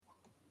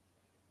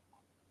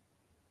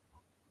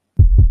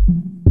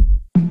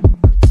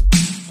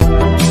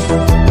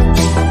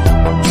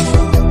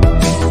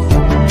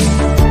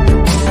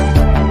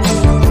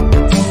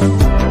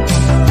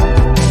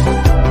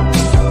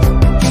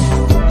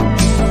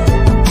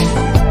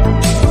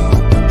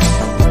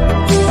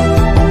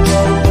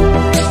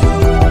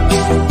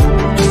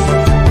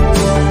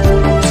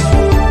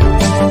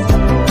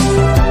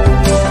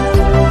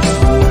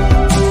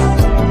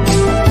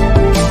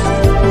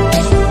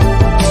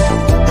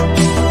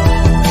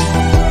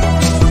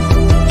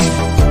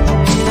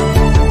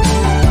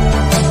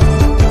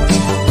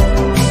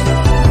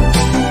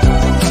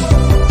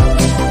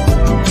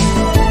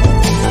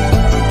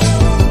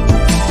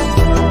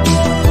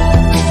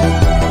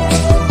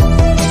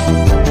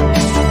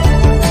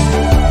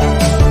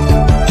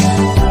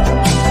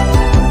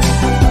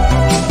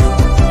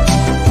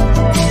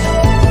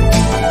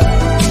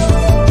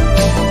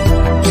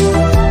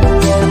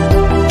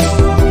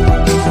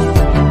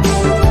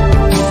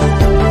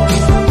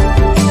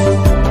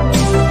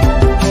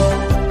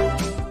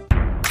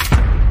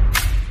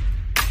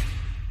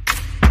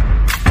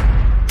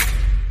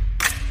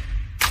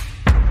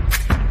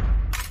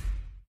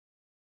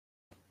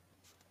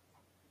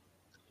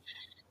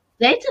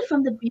Data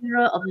from the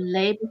Bureau of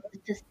Labor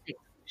Statistics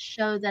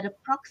show that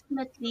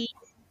approximately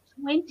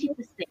 20%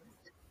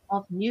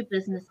 of new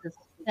businesses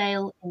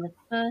fail in the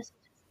first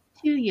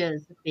 2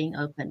 years of being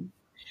open,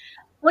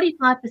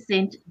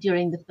 45%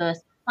 during the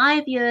first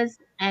 5 years,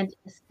 and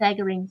a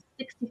staggering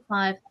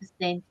 65%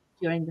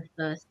 during the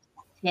first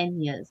 10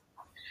 years.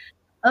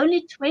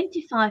 Only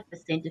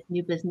 25% of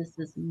new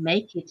businesses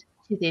make it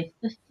to their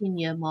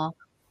 15-year mark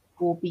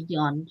or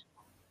beyond.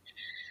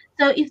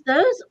 So, if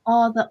those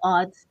are the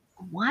odds,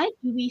 why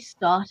do we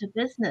start a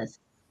business?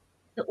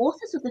 The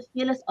authors of the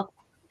Fearless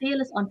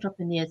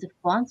Entrepreneurs have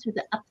gone through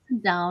the ups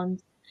and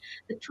downs,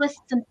 the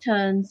twists and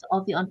turns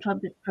of the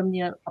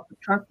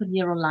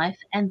entrepreneurial life,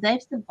 and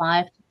they've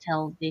survived to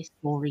tell their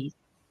stories.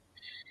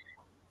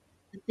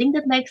 The thing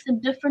that makes them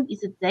different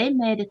is that they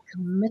made a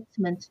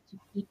commitment to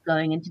keep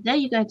going. And today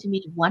you're going to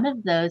meet one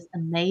of those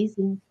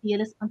amazing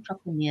fearless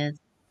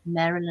entrepreneurs,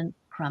 Marilyn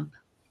Crump.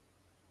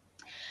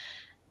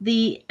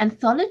 The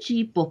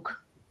anthology book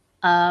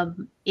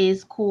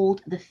is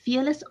called The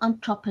Fearless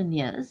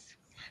Entrepreneurs.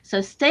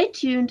 So stay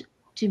tuned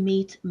to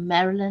meet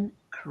Marilyn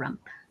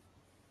Crump.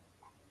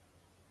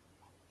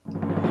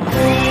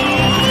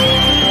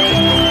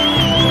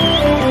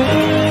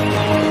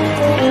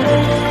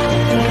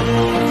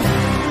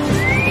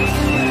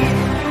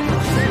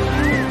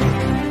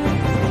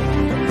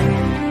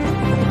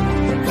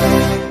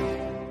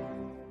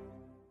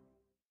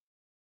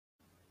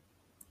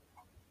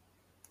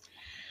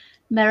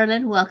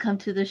 Marilyn, welcome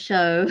to the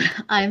show.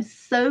 I'm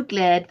so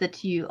glad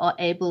that you are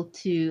able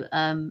to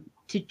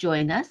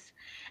join us.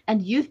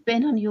 And you've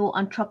been on your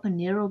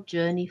entrepreneurial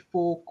journey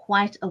for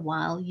quite a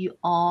while. You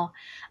are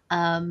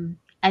an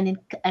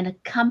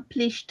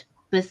accomplished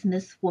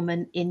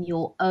businesswoman in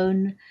your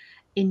own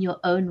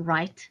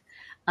right.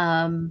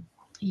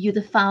 You're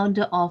the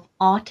founder of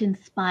Art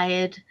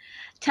Inspired.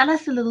 Tell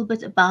us a little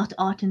bit about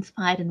Art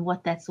Inspired and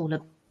what that's all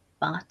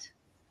about.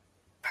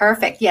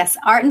 Perfect. Yes,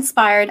 Art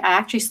Inspired. I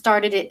actually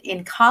started it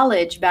in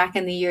college back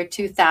in the year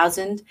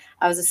 2000.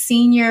 I was a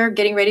senior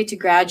getting ready to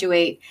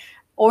graduate.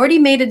 Already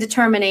made a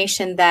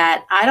determination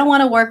that I don't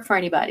want to work for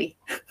anybody.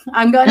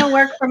 I'm going to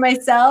work for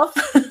myself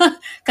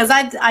because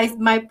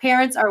my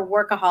parents are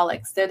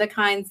workaholics. They're the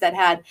kinds that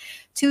had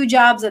two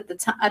jobs at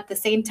the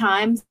same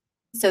time.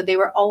 So they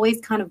were always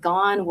kind of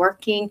gone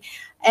working.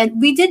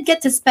 And we did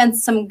get to spend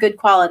some good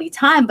quality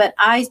time, but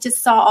I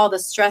just saw all the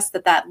stress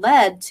that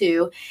led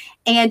to.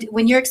 And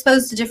when you're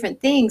exposed to different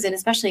things, and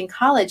especially in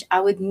college, I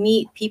would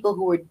meet people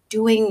who were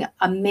doing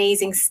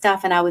amazing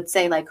stuff. And I would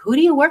say, like, who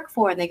do you work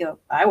for? And they go,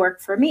 I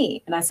work for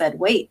me. And I said,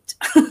 wait,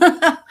 wait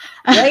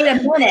a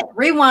minute,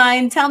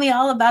 rewind, tell me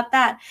all about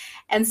that.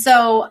 And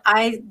so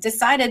I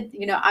decided,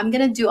 I'm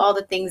going to do all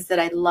the things that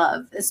I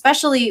love,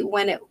 especially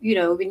when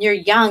you're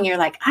young, you're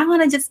like, I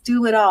want to just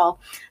do it all.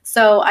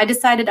 So I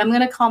decided I'm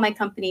going to call my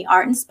company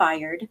Art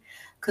Inspired,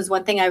 because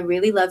one thing I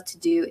really love to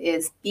do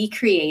is be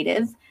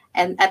creative.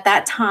 And at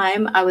that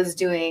time, I was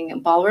doing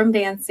ballroom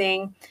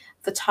dancing,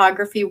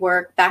 photography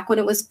work, back when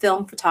it was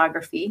film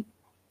photography.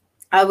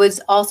 I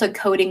was also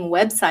coding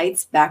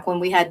websites back when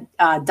we had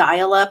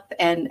dial-up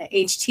and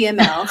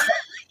HTML.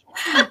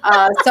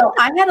 So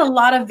I had a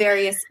lot lot of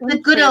various. The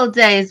good old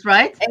days,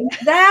 right?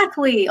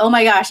 Exactly. Oh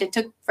my gosh, it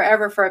took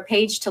forever for a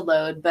page to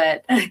load,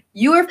 but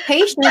you were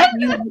patient.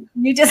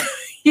 you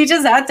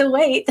just had to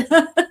wait.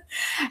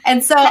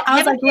 And so I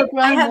was like, look,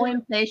 I have more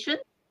impatient.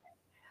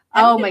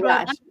 Oh my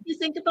gosh. You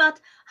think about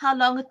how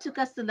long it took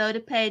us to load a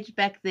page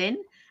back then.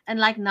 And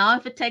like now,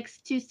 if it takes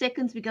 2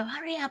 seconds, we go,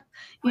 hurry up.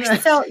 We're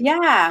so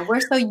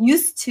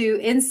used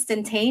to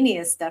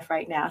instantaneous stuff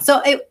right now.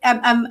 So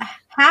I'm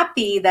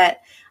happy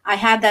that I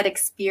had that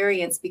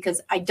experience, because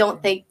I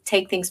don't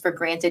take things for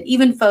granted.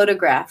 Even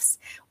photographs.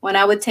 When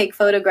I would take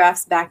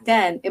photographs back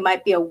then, it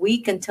might be a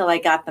week until I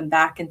got them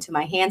back into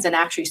my hands and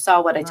actually saw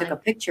what I took a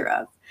picture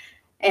of.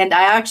 And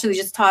I actually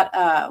just taught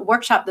a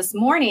workshop this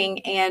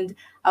morning, and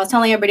I was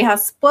telling everybody how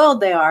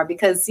spoiled they are,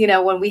 because,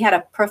 when we had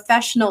a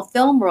professional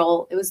film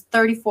roll, it was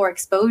 34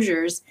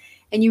 exposures,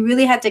 and you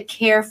really had to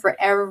care for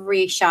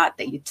every shot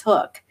that you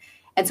took.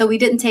 And so we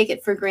didn't take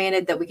it for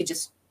granted that we could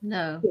just,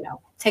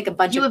 take a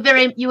bunch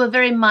You were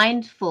very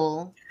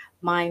mindful.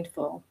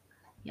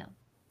 Yeah,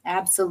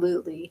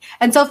 absolutely.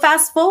 And so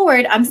fast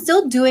forward, I'm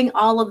still doing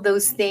all of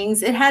those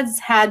things. It has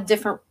had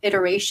different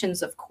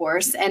iterations, of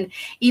course, and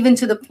even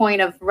to the point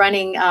of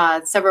running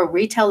several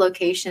retail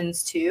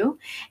locations too.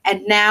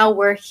 And now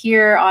we're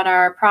here on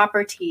our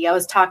property. I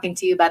was talking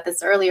to you about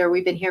this earlier.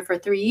 We've been here for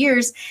 3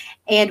 years,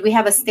 and we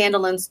have a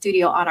standalone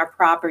studio on our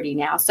property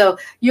now. So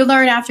you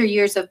learn after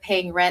years of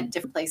paying rent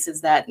different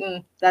places that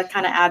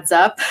kind of adds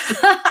up.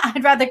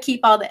 I'd rather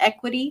keep all the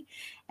equity.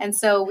 And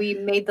so we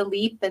made the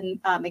leap and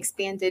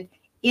expanded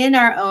in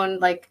our own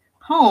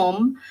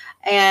home,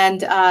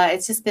 and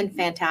it's just been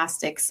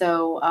fantastic.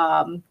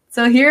 So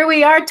here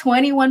we are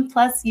 21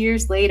 plus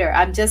years later.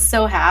 I'm just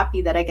so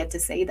happy that I get to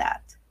say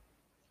that.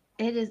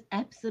 It is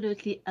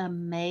absolutely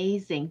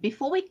amazing.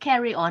 Before we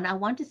carry on, I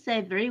want to say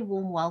a very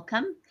warm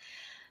welcome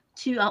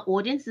to our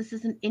audience, this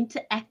is an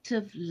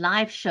interactive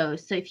live show.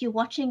 So if you're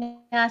watching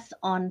us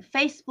on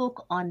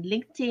Facebook, on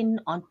LinkedIn,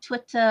 on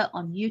Twitter,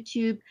 on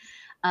YouTube,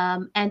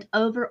 and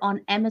over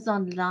on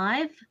Amazon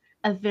Live,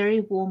 a very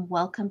warm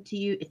welcome to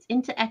you. It's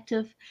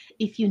interactive.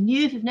 If you're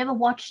new, if you've never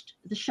watched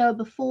the show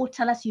before,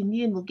 tell us you're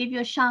new and we'll give you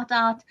a shout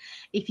out.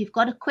 If you've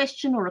got a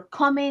question or a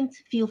comment,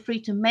 feel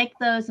free to make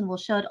those and we'll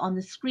show it on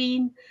the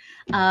screen.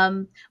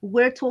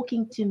 We're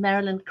talking to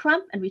Marilyn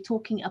Crump, and we're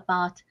talking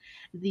about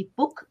the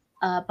book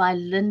by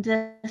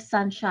Linda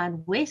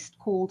Sunshine West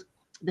called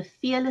The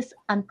Fearless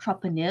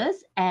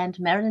Entrepreneurs. And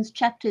Marilyn's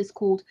chapter is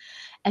called,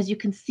 as you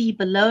can see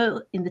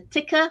below in the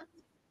ticker,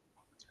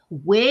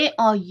 where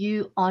are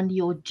you on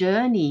your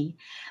journey?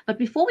 But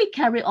before we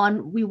carry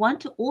on, we want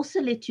to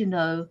also let you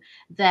know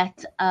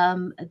that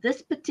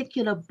this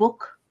particular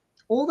book,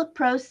 all the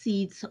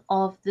proceeds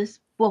of this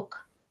book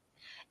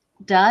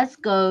does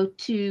go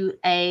to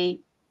a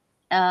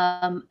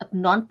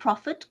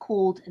nonprofit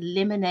called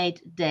Lemonade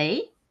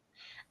Day.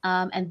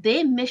 And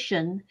their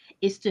mission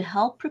is to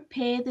help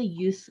prepare the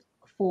youth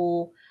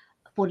for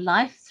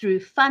life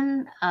through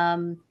fun,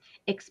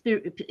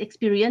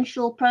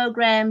 experiential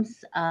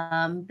programs.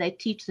 They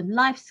teach them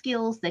life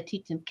skills. They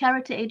teach them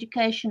character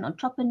education,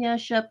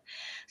 entrepreneurship.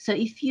 So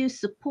if you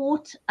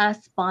support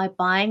us by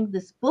buying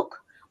this book,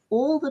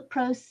 all the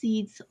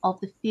proceeds of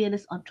the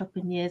Fearless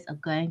Entrepreneurs are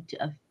going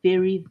to a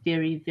very,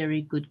 very,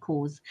 very good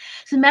cause.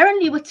 So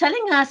Marilyn, you were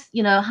telling us,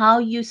 how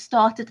you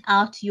started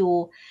out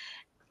your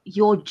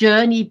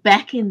journey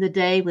back in the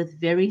day with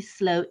very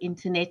slow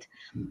internet.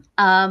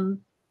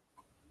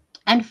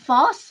 And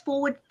fast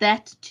forward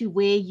that to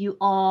where you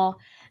are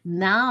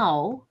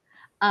now,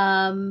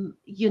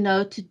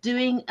 to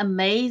doing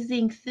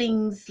amazing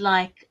things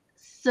like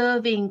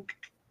serving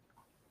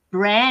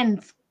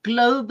brands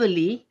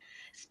globally,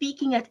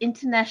 speaking at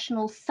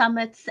international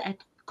summits,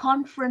 at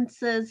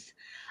conferences,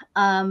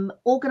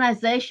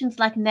 organizations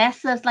like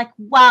NASA. It's like,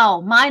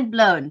 wow, mind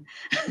blown.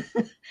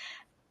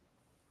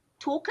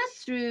 Talk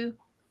us through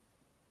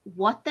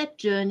what that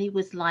journey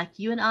was like.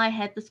 You and I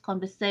had this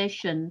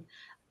conversation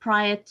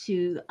prior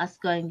to us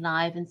going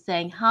live and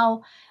saying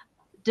how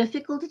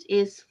difficult it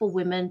is for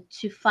women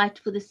to fight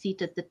for the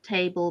seat at the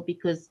table,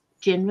 because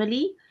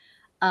generally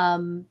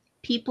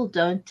people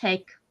don't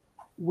take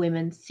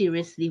women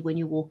seriously when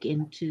you walk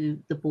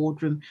into the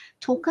boardroom.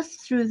 Talk us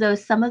through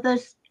some of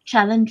those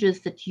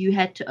challenges that you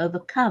had to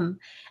overcome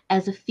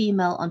as a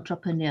female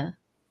entrepreneur.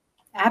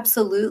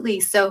 Absolutely.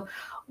 So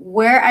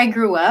where I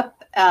grew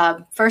up,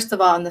 first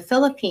of all, in the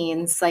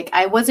Philippines, like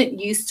I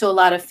wasn't used to a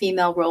lot of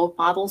female role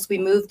models. We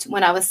moved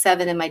when I was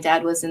 7 and my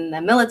dad was in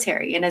the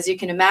military. And as you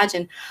can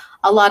imagine,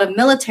 a lot of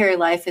military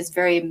life is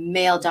very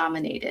male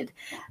dominated.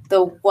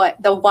 The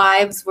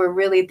wives were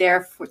really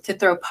there to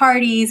throw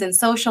parties and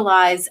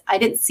socialize. I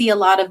didn't see a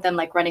lot of them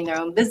like running their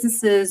own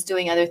businesses,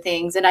 doing other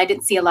things. And I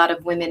didn't see a lot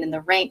of women in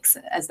the ranks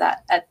at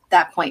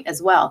that point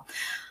as well.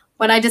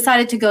 When I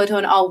decided to go to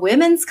an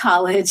all-women's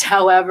college,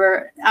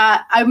 however,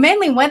 I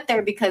mainly went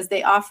there because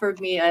they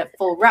offered me a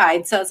full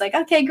ride. So I was like,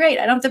 okay, great.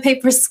 I don't have to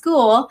pay for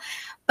school.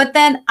 But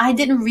then I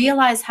didn't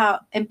realize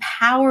how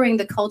empowering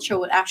the culture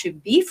would actually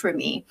be for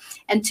me,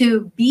 and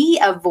to be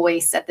a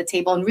voice at the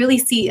table and really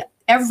see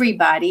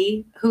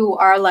everybody who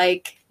are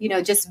like,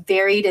 just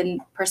varied in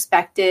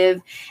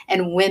perspective,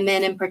 and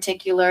women in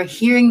particular,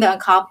 hearing the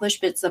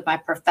accomplishments of my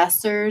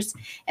professors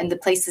and the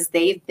places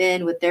they've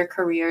been with their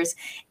careers.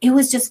 It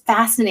was just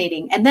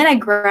fascinating. And then I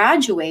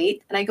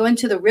graduate and I go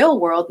into the real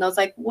world and I was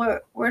like,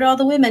 where'd all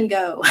the women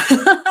go?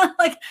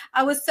 Like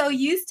I was so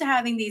used to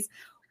having these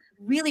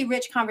really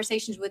rich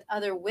conversations with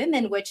other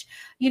women, which,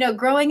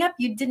 growing up,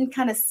 you didn't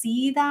kind of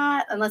see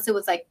that unless it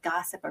was like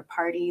gossip or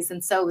parties.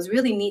 And so it was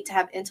really neat to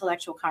have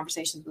intellectual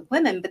conversations with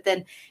women. But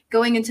then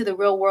going into the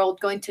real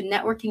world, going to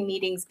networking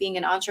meetings, being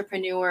an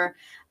entrepreneur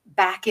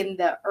back in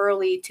the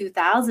early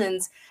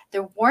 2000s,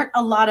 there weren't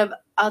a lot of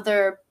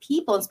other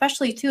people,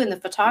 especially too in the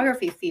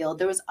photography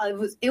field.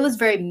 It was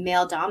very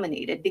male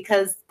dominated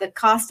because the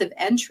cost of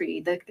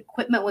entry, the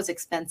equipment was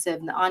expensive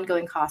and the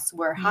ongoing costs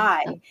were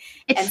high.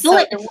 It's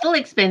still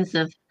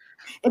expensive.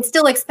 It's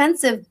still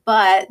expensive,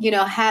 but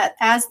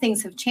as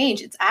things have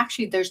changed, it's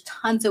actually, there's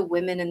tons of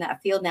women in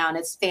that field now, and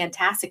it's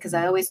fantastic. Because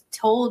I always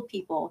told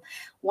people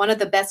one of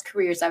the best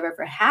careers I've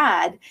ever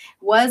had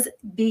was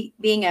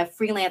being a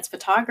freelance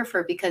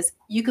photographer, because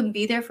you can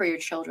be there for your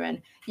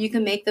children. You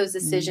can make those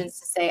decisions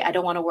to say, I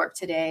don't want to work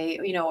today,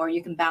 or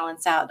you can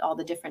balance out all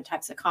the different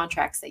types of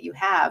contracts that you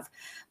have.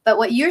 But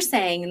what you're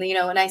saying,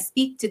 when I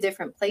speak to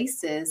different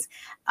places,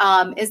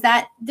 is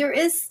that there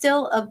is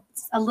still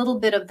a little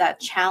bit of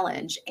that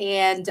challenge.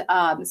 And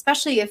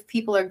especially if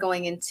people are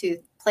going into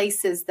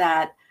places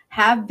that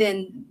have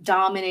been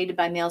dominated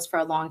by males for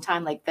a long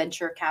time, like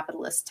venture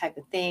capitalist type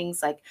of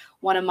things. Like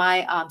one of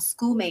my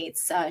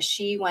schoolmates,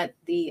 she went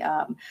the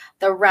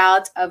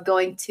route of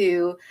going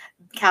to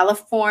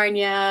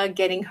California,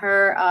 getting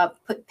her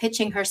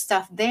pitching her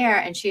stuff there,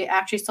 and she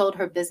actually sold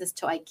her business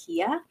to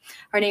IKEA.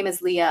 Her name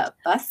is Leah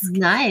Busk.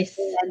 Nice.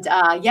 And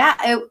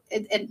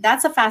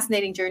that's a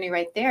fascinating journey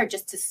right there,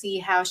 just to see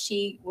how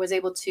she was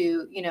able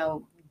to,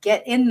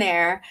 get in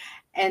there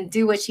and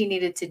do what she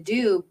needed to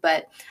do.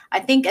 But I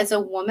think as a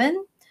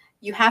woman,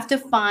 you have to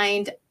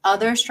find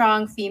other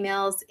strong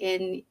females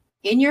in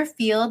your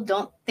field.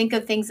 Don't think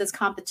of things as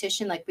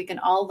competition. Like, we can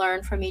all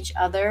learn from each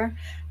other.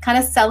 Kind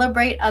of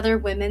celebrate other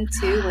women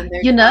too when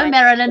they're You know, trying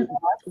Marilyn, their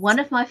one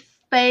best. of my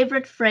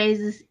favorite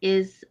phrases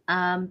is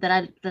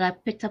that I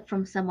picked up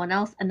from someone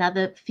else,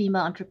 another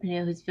female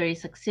entrepreneur who's very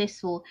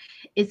successful,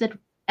 is that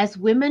as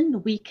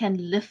women we can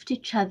lift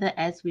each other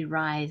as we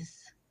rise.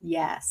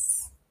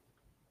 Yes.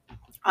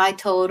 I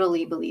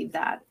totally believe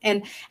that,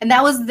 and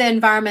that was the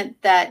environment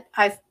that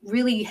I've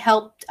really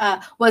helped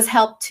was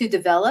helped to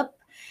develop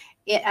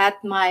at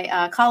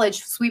my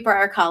college, Sweetbriar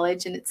Our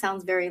College, and it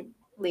sounds very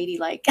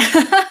ladylike.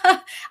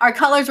 Our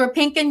colors were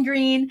pink and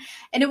green,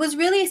 and it was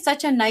really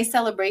such a nice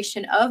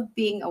celebration of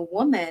being a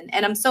woman.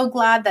 And I'm so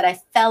glad that I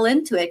fell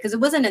into it, because it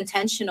wasn't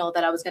intentional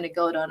that I was going to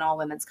go to an all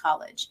women's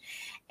college.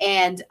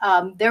 And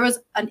there was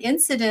an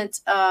incident,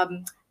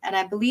 and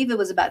I believe it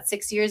was about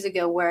 6 years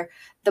ago, where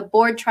the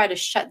board tried to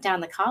shut down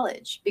the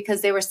college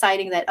because they were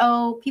citing that,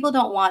 oh, people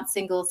don't want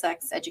single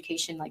sex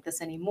education like this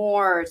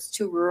anymore, or it's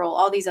too rural,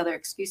 all these other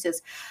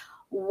excuses.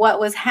 What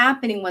was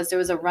happening was there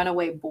was a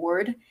runaway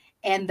board,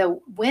 and the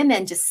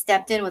women just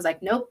stepped in, was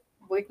like, nope,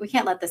 we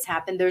can't let this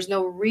happen. There's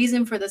no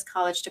reason for this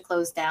college to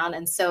close down.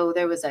 And so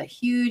there was a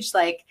huge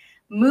like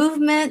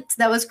movement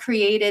that was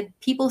created.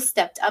 People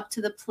stepped up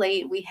to the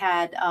plate. We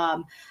had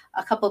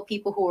a couple of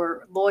people who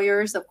were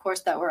lawyers, of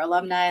course, that were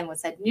alumni, and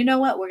said, you know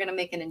what, we're going to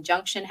make an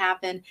injunction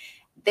happen.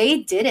 They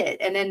did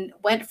it, and then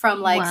went from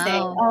like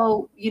saying, Wow.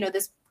 oh,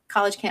 this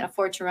college can't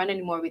afford to run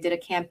anymore. We did a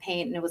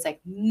campaign, and it was like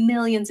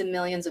millions and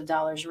millions of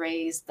dollars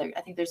raised.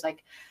 I think there's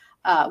like,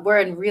 we're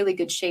in really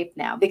good shape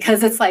now,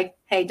 because it's like,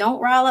 hey, don't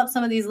rile up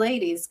some of these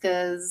ladies,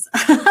 because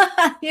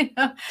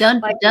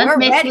Don't like, don't we're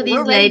mess ready. with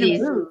We're these ready to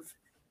ladies. move.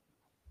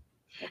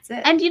 That's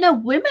it.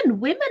 And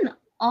women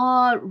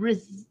are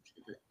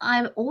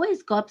I'm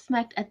always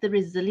gobsmacked at the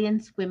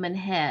resilience women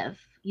have.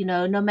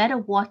 No matter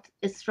what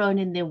is thrown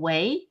in their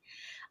way,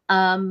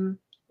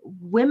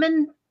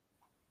 women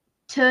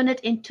turn it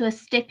into a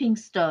stepping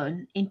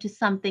stone into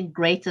something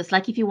greater. It's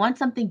like, if you want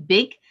something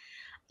big,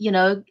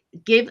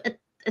 give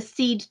a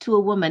seed to a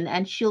woman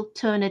and she'll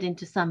turn it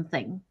into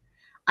something.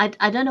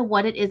 I don't know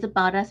what it is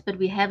about us, but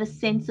we have a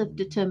sense of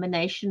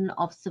determination,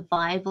 of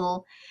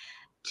survival,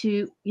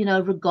 to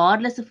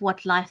regardless of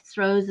what life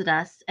throws at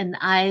us. And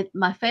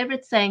my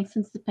favorite saying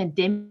since the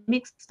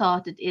pandemic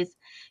started is,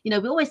 we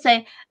always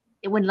say,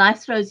 when life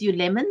throws you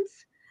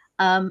lemons,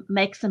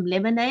 make some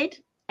lemonade.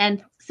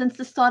 And since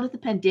the start of the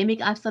pandemic,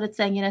 I've started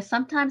saying,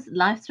 sometimes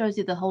life throws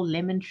you the whole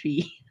lemon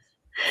tree.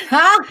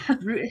 That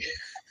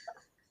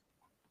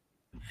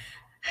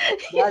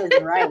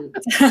is right.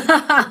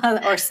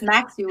 Or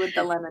smacks you with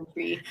the lemon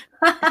tree.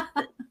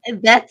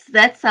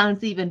 That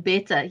sounds even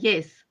better.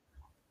 Yes.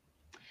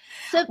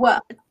 So,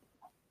 Well,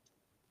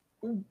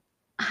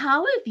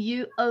 how have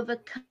you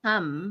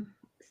overcome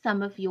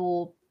some of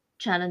your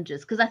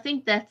challenges? Because I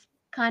think that's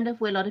kind of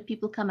where a lot of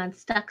people come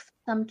unstuck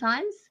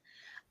sometimes.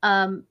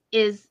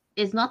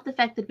 Is not the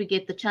fact that we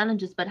get the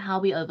challenges, but how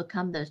we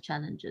overcome those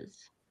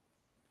challenges.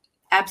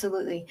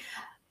 absolutely.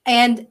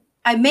 And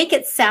I make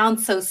it sound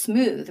so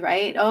smooth,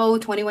 right? Oh,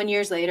 21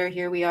 years later,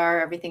 here we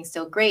are, everything's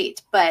still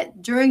great.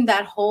 But during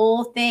that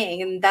whole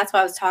thing, and that's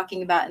what I was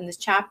talking about in this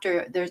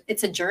chapter,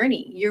 it's a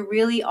journey. You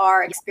really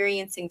are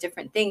experiencing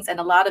different things, and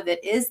a lot of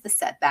it is the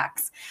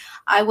setbacks.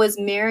 I was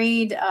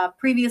married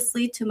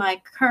previously to my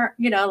current,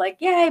 like,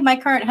 yay, my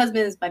current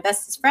husband is my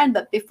bestest friend.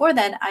 But before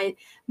then, I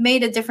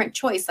made a different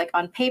choice. Like,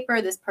 on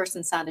paper, this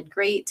person sounded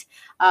great.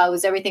 It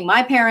was everything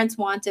my parents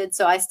wanted.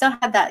 So I still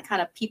had that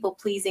kind of people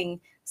pleasing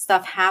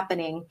stuff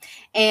happening.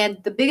 And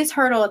the biggest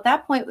hurdle at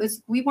that point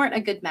was we weren't a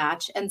good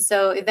match. And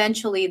so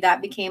eventually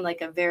that became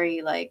like a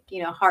very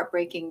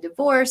heartbreaking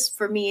divorce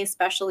for me,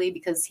 especially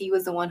because he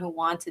was the one who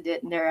wanted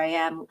it. And there I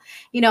am,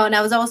 and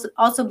I was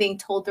also being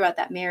told throughout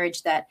that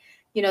marriage that,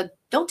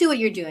 don't do what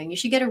you're doing. You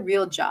should get a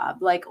real job,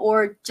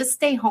 or just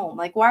stay home.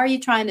 Like, why are you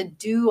trying to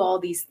do all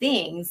these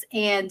things?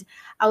 And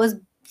I was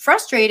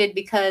frustrated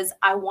because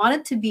I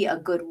wanted to be a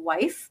good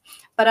wife,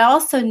 but I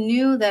also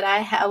knew that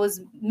I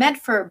was meant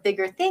for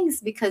bigger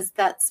things, because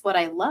that's what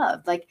I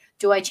love. Like,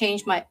 do I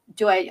chase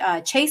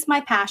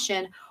my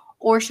passion,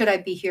 or should I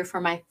be here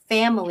for my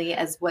family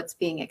as what's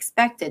being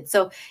expected?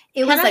 So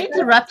it was Can I like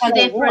interrupt you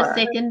there for a war.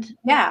 second,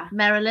 Yeah.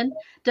 Marilyn?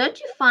 Don't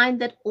you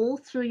find that all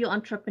through your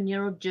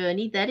entrepreneurial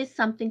journey, that is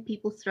something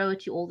people throw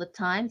at you all the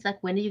time? It's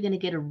like, when are you going to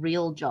get a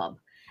real job?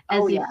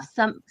 Oh, As if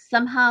yeah.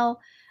 somehow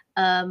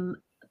um,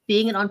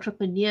 being an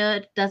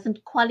entrepreneur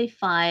doesn't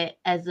qualify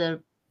as a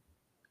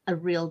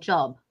real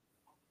job.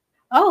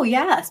 Oh,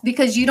 yes,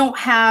 because you don't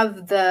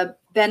have the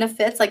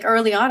benefits. Like,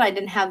 early on, I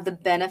didn't have the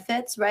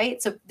benefits,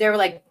 right? So they were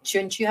like,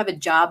 shouldn't you have a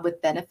job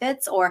with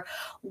benefits? Or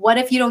what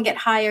if you don't get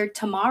hired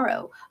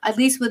tomorrow? At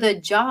least with a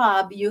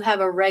job, you have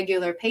a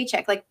regular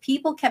paycheck. Like,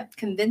 people kept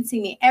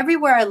convincing me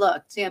everywhere I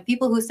looked,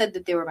 people who said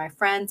that they were my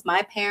friends,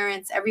 my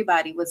parents,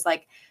 everybody was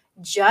like,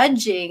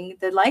 judging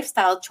the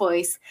lifestyle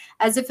choice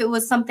as if it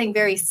was something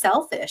very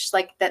selfish,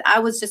 like that I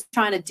was just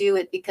trying to do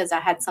it because I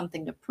had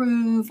something to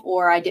prove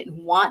or I didn't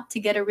want to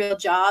get a real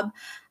job.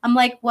 I'm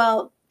like,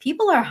 well,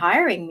 people are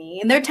hiring me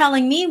and they're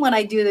telling me when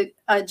I do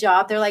a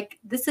job, they're like,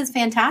 this is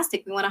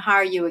fantastic. We want to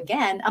hire you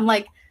again. I'm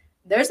like,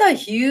 there's a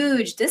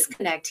huge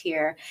disconnect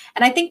here.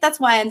 And I think that's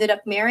why I ended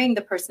up marrying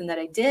the person that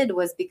I did,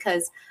 was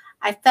because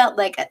I felt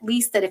like at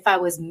least that if I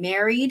was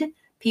married,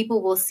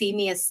 people will see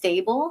me as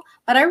stable.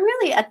 But I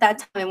really, at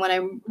that time, when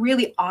I'm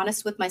really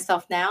honest with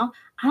myself now,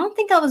 I don't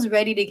think I was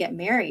ready to get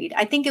married.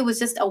 I think it was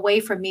just a way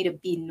for me to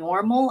be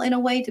normal, in a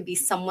way, to be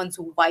someone's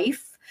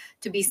wife,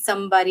 to be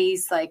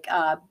somebody's like,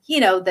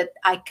 that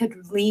I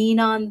could lean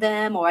on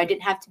them, or I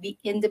didn't have to be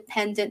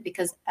independent,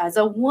 because as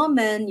a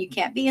woman, you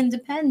can't be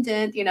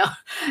independent,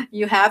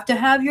 you have to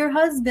have your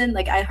husband.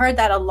 Like, I heard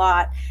that a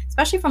lot,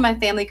 especially from my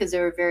family, because they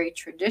were very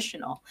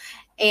traditional.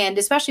 And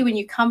especially when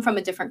you come from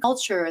a different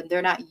culture and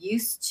they're not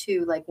used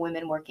to like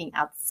women working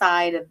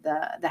outside of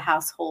the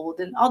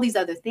household and all these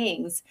other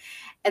things.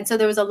 And so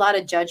there was a lot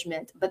of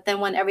judgment. But then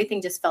when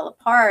everything just fell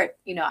apart,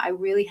 I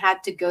really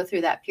had to go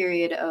through that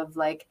period of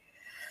like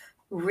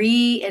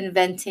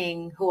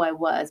reinventing who I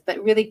was,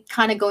 but really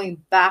kind of going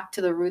back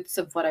to the roots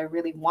of what I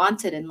really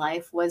wanted in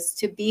life, was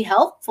to be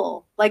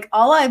helpful. Like,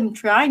 all I'm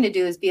trying to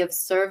do is be of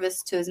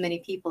service to as many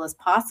people as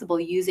possible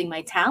using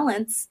my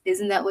talents.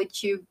 Isn't that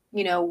what you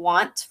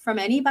want from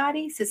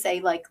anybody? To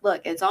say like,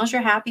 look, as long as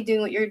you're happy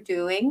doing what you're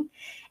doing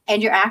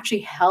and you're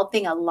actually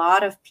helping a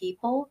lot of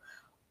people,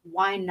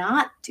 why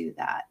not do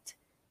that?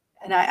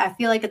 And I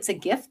feel like it's a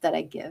gift that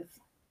I give.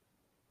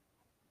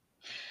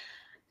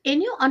 In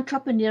your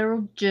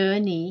entrepreneurial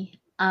journey,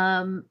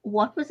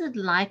 what was it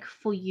like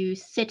for you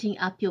setting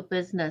up your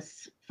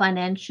business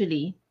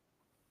financially?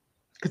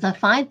 Because I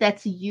find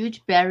that's a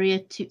huge barrier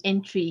to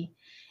entry,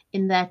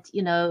 in that,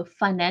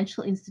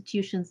 financial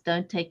institutions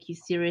don't take you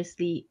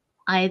seriously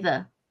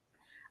either.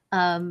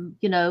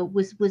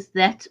 Was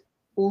that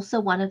also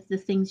one of the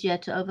things you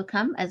had to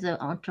overcome as an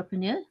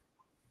entrepreneur?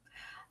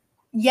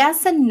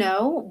 Yes and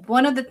no.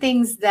 One of the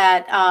things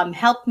that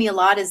helped me a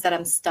lot is that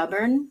I'm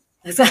stubborn.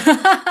 So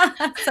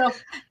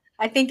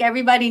I think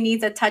everybody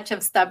needs a touch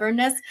of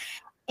stubbornness.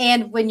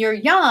 And when you're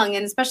young,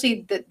 and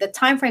especially the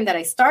time frame that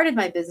I started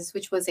my business,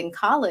 which was in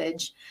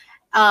college,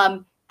 I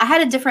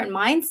had a different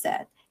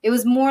mindset. It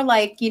was more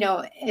like,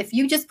 if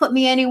you just put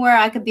me anywhere,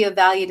 I could be of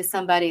value to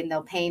somebody and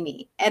they'll pay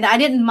me. And I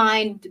didn't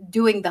mind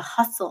doing the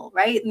hustle,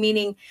 right?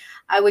 Meaning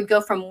I would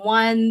go from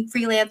one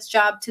freelance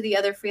job to the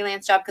other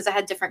freelance job, because I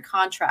had different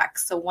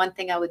contracts. So one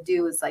thing I would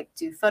do was like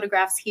do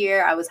photographs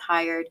here. I was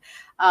hired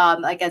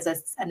like as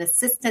an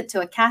assistant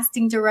to a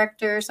casting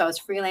director. So I was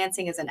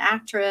freelancing as an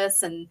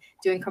actress and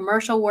doing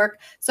commercial work.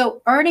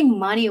 So earning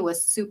money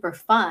was super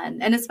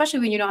fun. And especially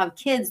when you don't have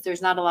kids,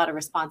 there's not a lot of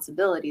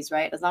responsibilities,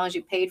 right? As long as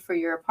you paid for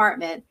your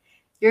apartment,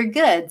 you're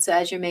good. So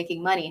as you're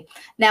making money.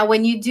 Now,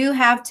 when you do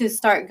have to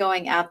start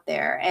going out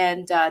there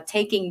and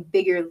taking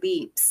bigger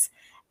leaps,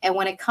 and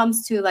when it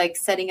comes to like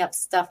setting up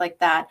stuff like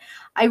that,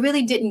 I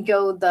really didn't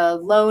go the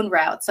loan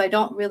route. So I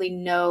don't really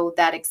know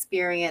that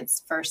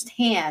experience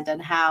firsthand and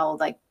how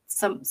like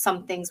some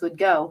things would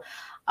go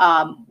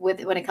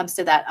when it comes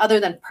to that,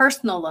 other than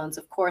personal loans,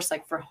 of course,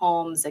 like for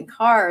homes and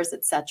cars,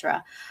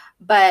 etc.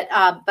 But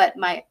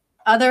my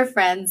other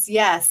friends,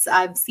 yes,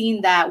 I've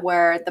seen that,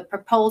 where the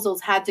proposals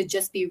had to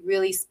just be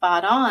really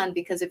spot on,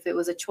 because if it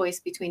was a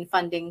choice between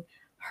funding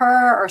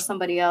her or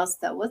somebody else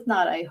that was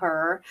not a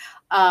her,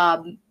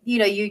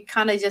 you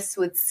kind of just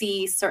would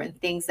see certain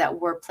things that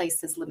were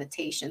placed as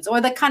limitations,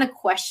 or the kind of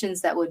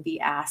questions that would be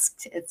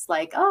asked. It's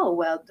like, oh,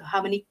 well,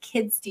 how many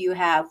kids do you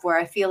have? Where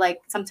I feel like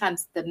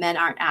sometimes the men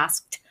aren't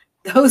asked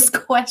those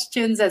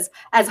questions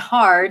as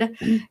hard,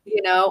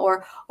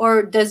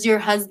 or does your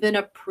husband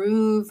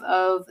approve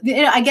of,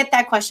 I get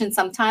that question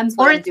sometimes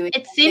when I'm doing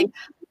it seems,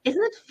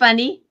 isn't it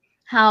funny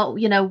how,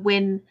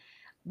 when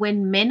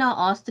men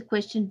are asked the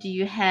question, do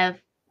you have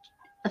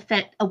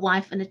a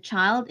wife and a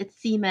child, it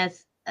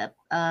seems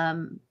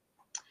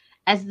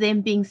as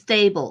them being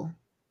stable.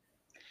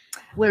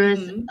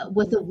 Whereas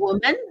with a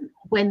woman,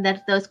 when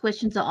those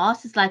questions are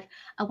asked, it's like,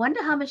 I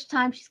wonder how much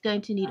time she's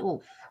going to need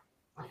off.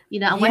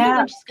 I wonder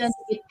when she's going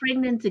to get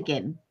pregnant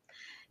again.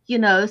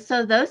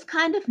 So those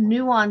kind of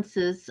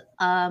nuances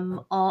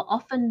are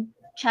often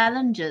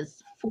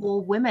challenges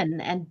for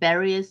women and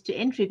barriers to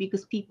entry,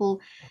 because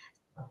people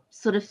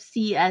sort of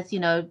see as,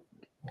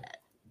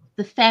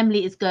 the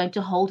family is going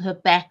to hold her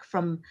back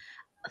from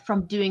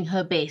doing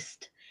her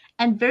best.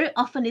 And very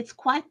often it's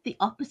quite the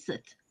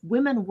opposite.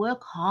 Women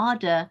work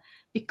harder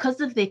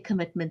because of their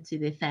commitment to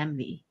their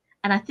family.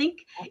 And I think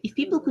if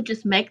people could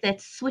just make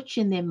that switch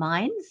in their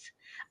minds,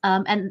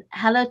 and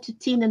hello to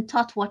Teen and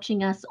Tot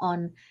watching us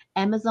on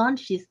Amazon.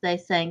 They're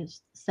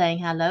saying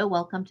hello,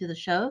 welcome to the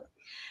show.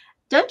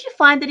 Don't you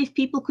find that if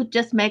people could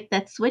just make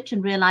that switch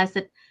and realize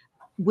that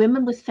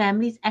women with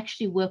families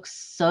actually work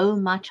so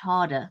much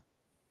harder?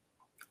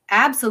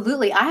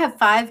 Absolutely. I have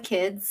 5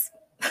 kids.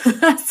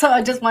 So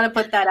I just want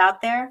to put that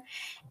out there.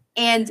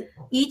 And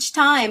each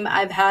time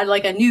I've had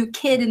like a new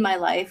kid in my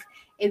life,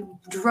 it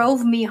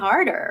drove me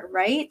harder,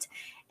 right?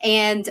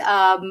 And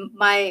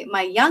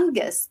my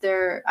youngest,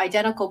 they're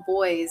identical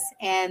boys,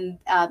 and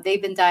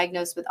they've been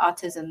diagnosed with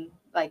autism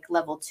like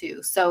level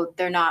 2. So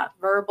they're not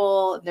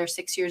verbal. They're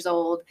 6 years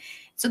old.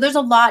 So there's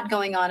a lot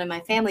going on in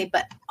my family.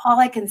 But all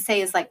I can say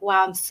is like,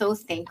 wow, I'm so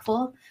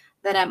thankful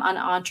that I'm an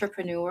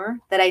entrepreneur,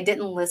 that I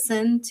didn't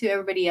listen to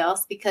everybody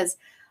else, because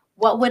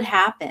what would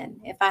happen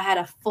if I had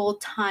a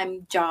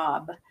full-time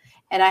job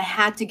and I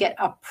had to get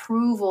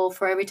approval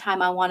for every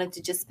time I wanted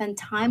to just spend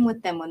time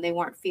with them when they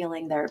weren't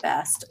feeling their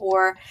best?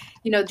 Or,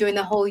 during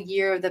the whole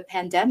year of the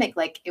pandemic,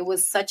 like it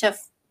was such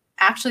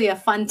actually a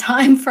fun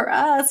time for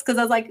us, because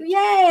I was like,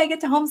 yay, I get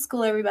to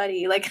homeschool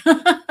everybody. Like,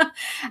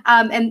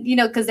 and,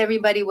 because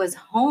everybody was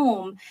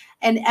home,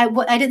 and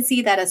I didn't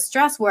see that as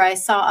stress, where I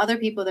saw other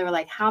people that were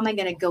like, how am I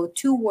going to go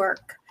to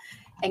work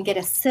and get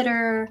a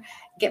sitter,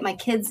 get my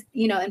kids,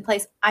 in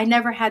place? I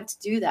never had to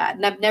do that.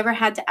 And I've never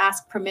had to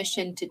ask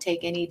permission to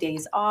take any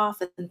days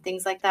off and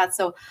things like that.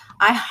 So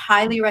I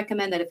highly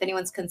recommend that if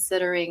anyone's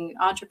considering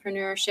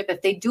entrepreneurship,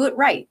 if they do it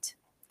right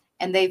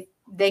and they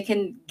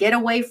can get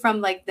away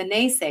from like the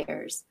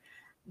naysayers,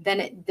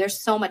 then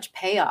there's so much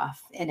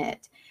payoff in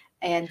it.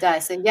 And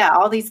so, yeah,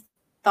 all these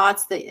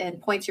thoughts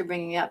and points you're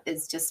bringing up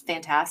is just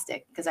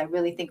fantastic, because I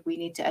really think we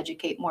need to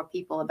educate more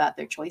people about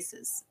their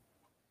choices.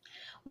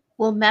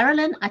 Well,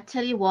 Marilyn, I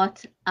tell you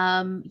what,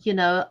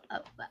 Tina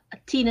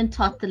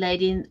taught the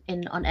lady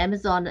on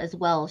Amazon as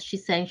well.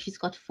 She's saying she's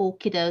got 4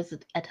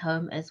 kiddos at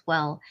home as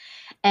well.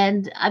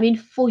 And I mean,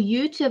 for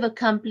you to have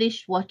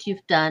accomplished what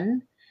you've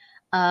done,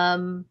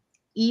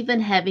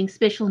 even having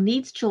special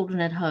needs children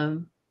at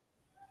home,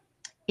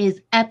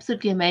 is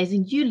absolutely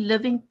amazing. You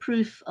living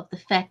proof of the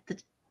fact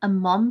that a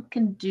mom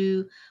can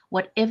do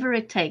whatever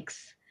it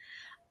takes,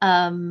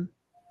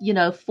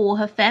 for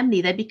her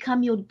family. They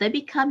become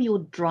your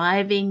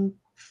driving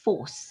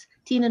force.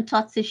 Tina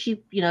Tot says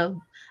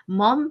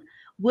mom,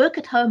 work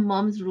at home,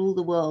 moms rule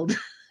the world.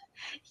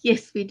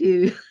 Yes, we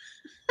do.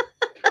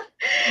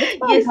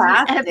 Yes,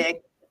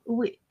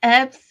 we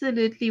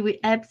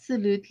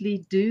absolutely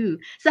do.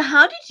 So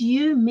how did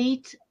you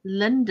meet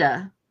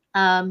Linda?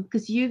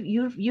 Because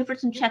you've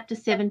written chapter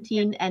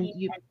 17 and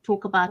you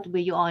talk about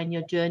where you are in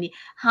your journey.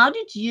 How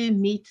did you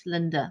meet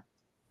Linda?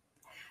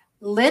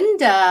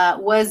 Linda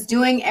was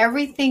doing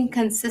everything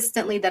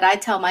consistently that I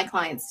tell my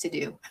clients to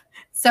do.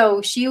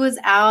 So she was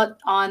out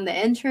on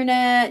the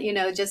internet,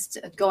 just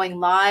going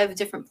live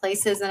different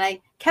places. And I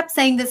kept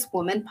saying this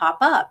woman pop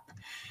up.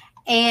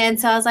 And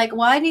so I was like,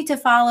 well, I need to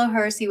follow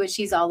her, see what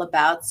she's all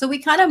about. So we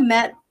kind of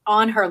met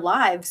on her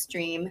live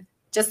stream,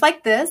 just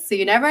like this. So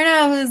you never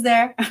know who's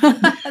there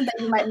that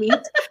you might meet.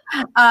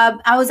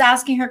 I was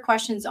asking her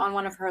questions on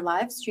one of her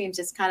live streams,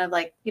 just kind of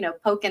like,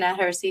 poking at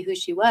her, see who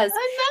she was.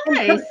 Oh,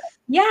 nice.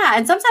 Yeah.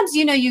 And sometimes,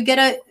 you get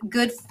a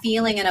good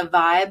feeling and a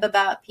vibe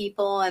about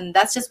people. And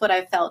that's just what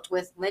I felt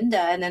with Linda.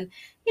 And then,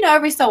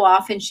 every so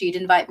often she'd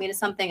invite me to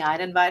something,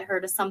 I'd invite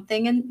her to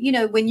something. And,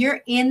 when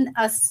you're in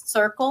a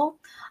circle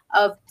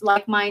of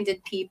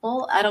like-minded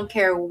people, I don't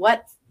care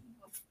what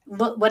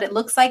it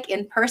looks like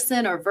in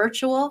person or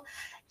virtual,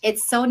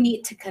 it's so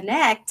neat to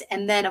connect.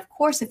 And then, of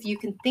course, if you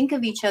can think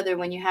of each other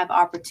when you have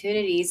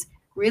opportunities,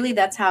 really,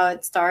 that's how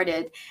it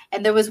started.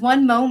 And there was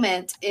one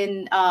moment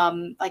in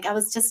I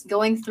was just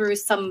going through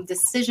some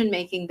decision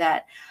making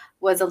that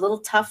was a little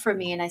tough for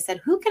me. And I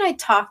said, who can I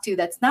talk to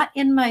that's not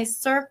in my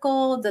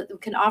circle, that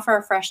can offer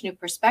a fresh new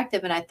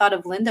perspective? And I thought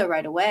of Linda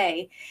right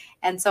away.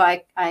 And so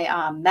I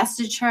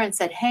messaged her and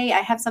said, hey, I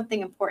have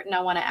something important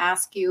I want to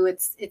ask you.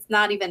 It's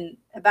not even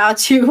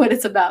about you, but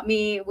it's about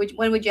me.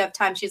 When would you have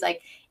time? She's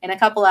like, in a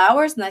couple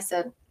hours. And I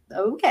said,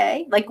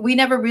 okay. Like, we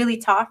never really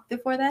talked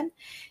before then.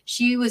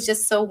 She was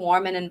just so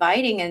warm and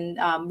inviting,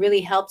 and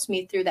really helped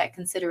me through that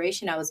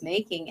consideration I was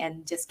making,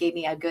 and just gave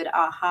me a good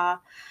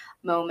aha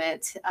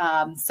moment.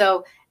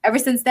 So ever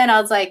since then, I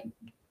was like,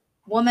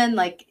 woman,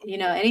 like,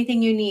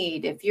 anything you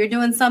need, if you're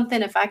doing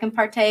something, if I can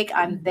partake,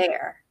 I'm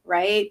there.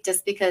 Right.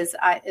 Just because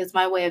it's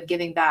my way of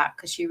giving back,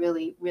 because she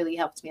really, really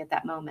helped me at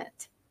that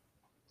moment.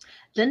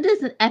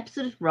 Linda's an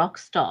absolute rock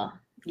star.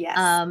 Yes.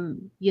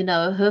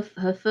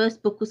 Her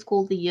first book was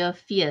called The Year of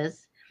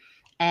Fears,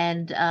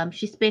 and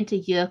she spent a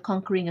year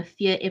conquering a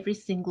fear every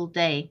single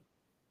day.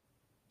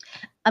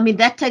 I mean,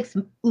 that takes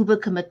uber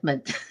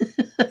commitment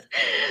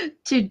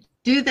to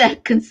do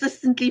that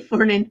consistently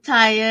for an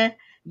entire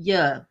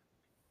year.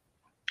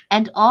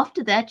 And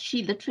after that,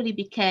 she literally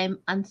became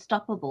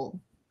unstoppable.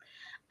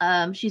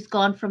 She's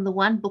gone from the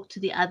one book to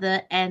the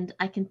other, and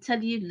I can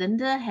tell you,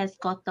 Linda has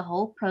got the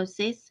whole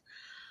process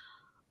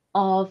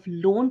of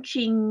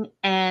launching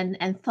an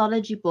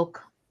anthology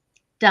book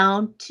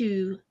down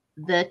to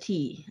the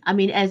T. I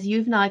mean, as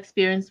you've now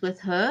experienced with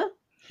her,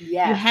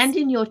 yes. You hand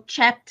in your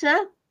chapter.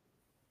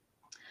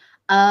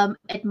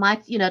 It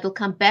might, it'll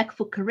come back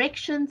for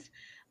corrections,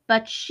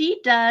 but she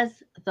does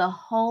the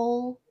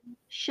whole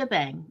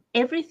shebang.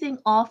 Everything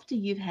after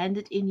you've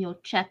handed in your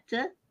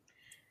chapter,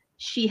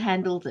 she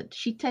handles it.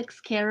 She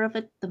takes care of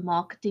it, the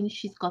marketing.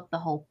 She's got the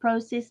whole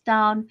process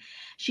down.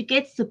 She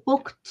gets the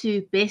book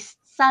to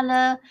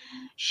bestseller.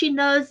 She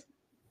knows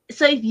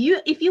So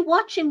if you're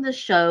watching the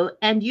show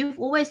and you've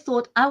always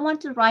thought, I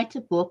want to write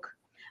a book,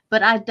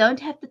 but I don't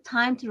have the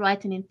time to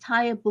write an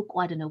entire book,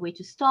 or I don't know where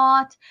to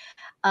start,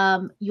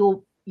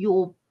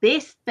 your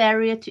best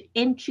barrier to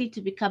entry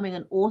to becoming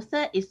an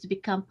author is to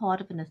become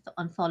part of an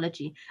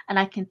anthology. And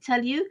I can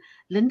tell you,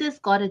 Linda's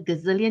got a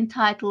gazillion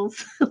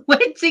titles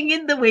waiting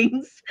in the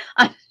wings.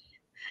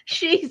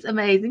 She's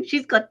amazing.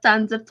 She's got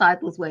tons of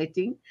titles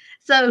waiting.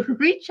 So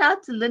reach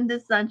out to Linda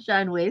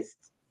Sunshine West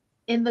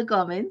in the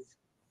comments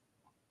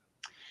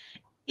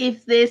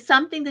if there's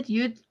something that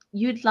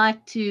you'd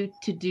like to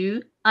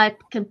do. I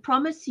can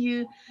promise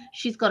you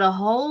she's got a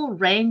whole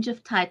range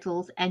of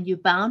titles, and you're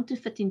bound to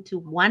fit into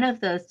one of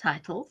those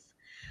titles.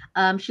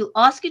 She'll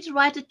ask you to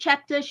write a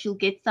chapter, she'll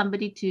get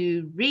somebody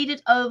to read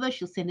it over,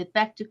 she'll send it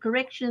back to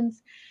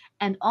corrections,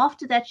 and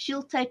after that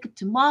she'll take it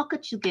to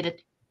market, she'll get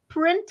it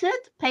printed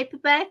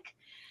paperback,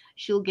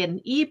 she'll get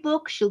an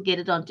ebook, she'll get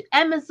it onto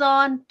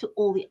Amazon, to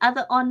all the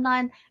other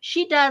online.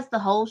 She does the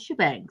whole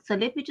shebang. So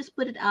let me just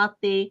put it out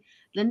there.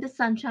 Linda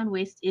Sunshine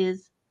West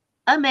is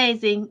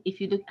amazing if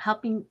you look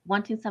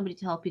wanting somebody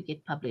to help you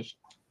get published.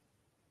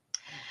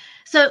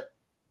 So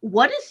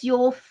what is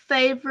your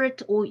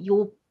favorite, or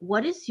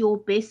what is your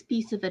best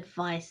piece of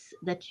advice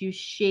that you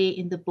share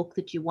in the book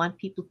that you want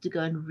people to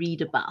go and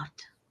read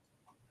about?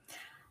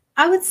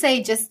 I would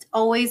say just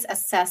always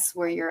assess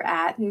where you're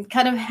at, and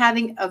kind of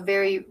having a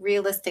very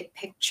realistic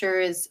picture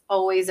is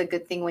always a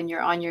good thing when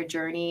you're on your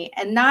journey,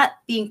 and not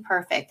being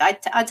perfect.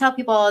 I tell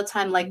people all the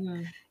time, like,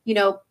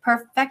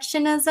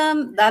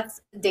 perfectionism, that's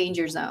a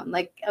danger zone.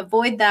 Like,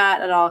 avoid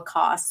that at all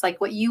costs.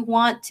 Like, what you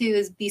want to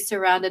is be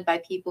surrounded by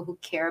people who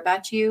care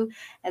about you.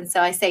 And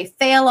so I say,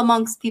 fail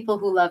amongst people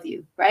who love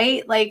you,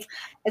 right? Like,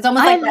 it's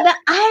almost like that.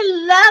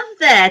 I love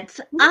that.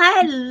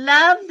 I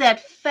love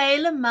that.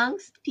 Fail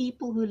amongst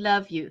people who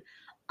love you.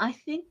 I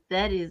think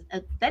that is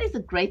a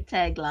great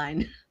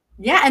tagline.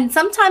 Yeah, and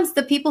sometimes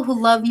the people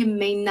who love you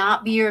may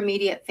not be your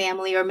immediate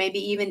family, or maybe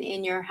even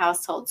in your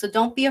household. So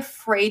don't be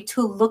afraid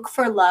to look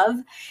for love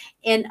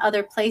in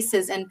other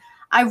places. And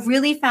I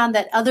really found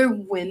that other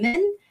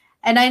women,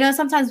 and I know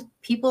sometimes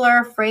people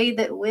are afraid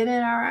that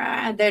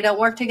women they don't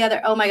work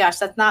together. Oh my gosh,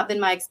 that's not been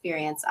my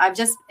experience. I've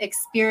just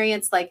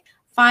experienced, like,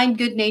 find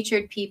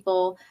good-natured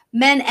people,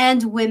 men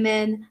and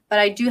women, but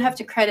I do have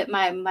to credit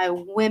my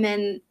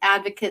women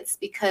advocates,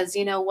 because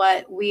you know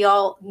what? We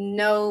all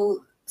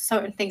know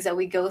certain things that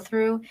we go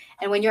through.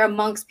 And when you're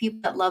amongst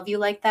people that love you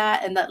like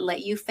that, and that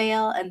let you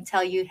fail and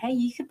tell you, hey,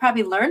 you could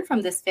probably learn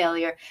from this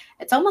failure,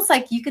 it's almost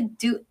like you could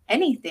do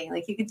anything.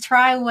 Like, you could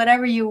try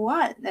whatever you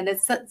want. And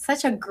it's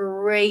such a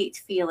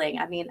great feeling.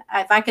 I mean,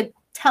 if I could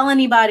tell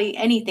anybody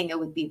anything, it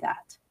would be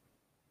that.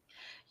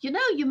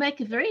 You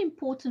make a very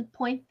important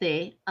point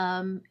there.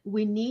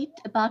 We need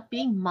about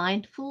being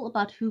mindful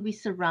about who we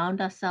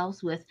surround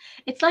ourselves with.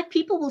 It's like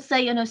people will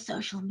say,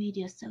 social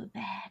media is so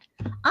bad.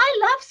 I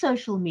love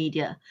social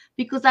media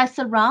because I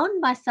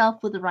surround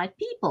myself with the right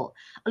people.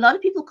 A lot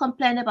of people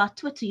complain about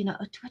Twitter.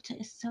 Oh, Twitter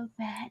is so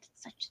bad.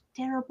 It's such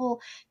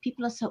terrible.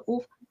 People are so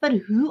awful. But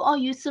who are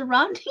you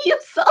surrounding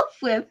yourself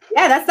with?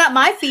 Yeah, that's not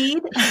my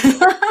feed.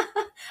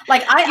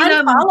 Like,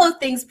 I unfollow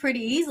things pretty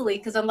easily,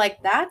 because I'm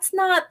like, that's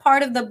not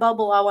part of the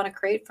bubble I want to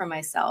create for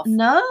myself.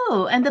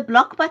 No, and the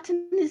block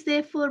button is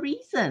there for a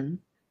reason.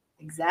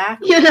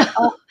 Exactly. And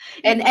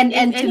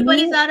if to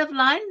anybody's me, out of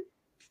line,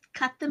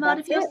 cut them out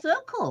of your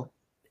circle.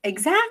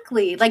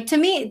 Exactly. Like, to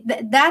me,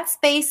 that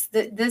space,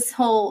 this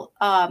whole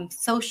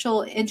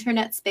social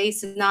internet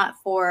space is not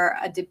for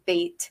a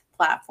debate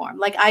platform.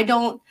 Like, I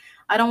don't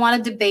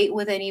want to debate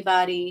with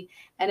anybody.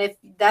 And if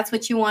that's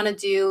what you want to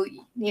do,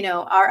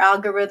 our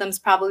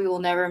algorithms probably will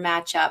never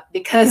match up,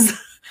 because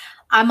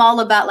I'm all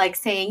about, like,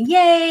 saying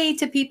yay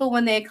to people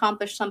when they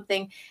accomplish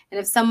something. And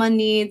if someone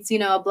needs,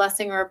 a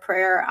blessing or a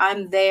prayer,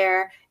 I'm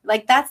there.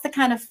 Like, that's the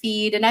kind of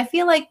feed. And I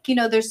feel like,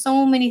 there's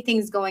so many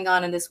things going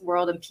on in this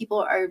world, and people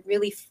are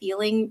really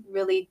feeling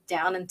really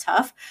down and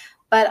tough.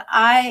 But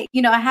I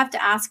have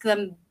to ask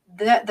them,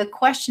 the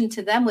question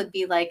to them would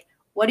be like,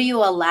 what are you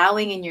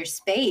allowing in your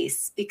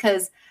space?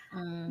 Because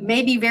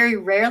maybe very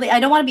rarely, I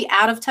don't want to be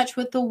out of touch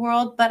with the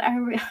world, but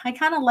I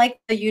kind of like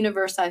the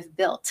universe I've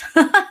built.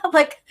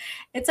 Like,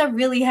 it's a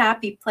really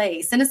happy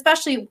place. And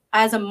especially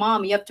as a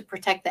mom, you have to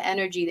protect the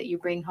energy that you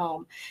bring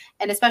home.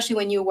 And especially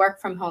when you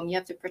work from home, you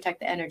have to protect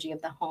the energy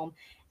of the home.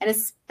 And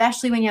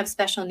especially when you have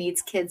special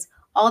needs kids,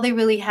 all they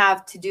really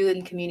have to do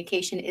in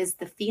communication is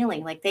the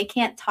feeling. Like, they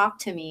can't talk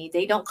to me.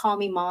 They don't call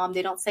me mom.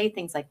 They don't say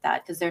things like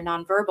that because they're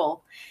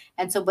nonverbal.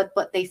 And so, but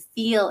what they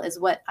feel is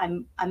what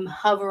I'm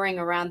hovering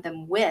around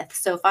them with.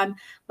 So if I'm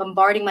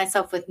bombarding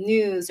myself with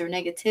news or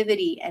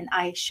negativity, and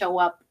I show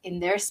up in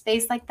their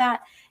space like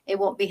that, it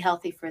won't be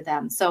healthy for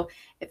them. So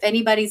if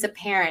anybody's a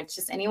parent,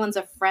 just anyone's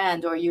a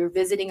friend, or you're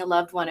visiting a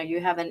loved one, or you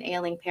have an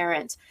ailing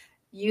parent,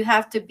 you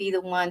have to be the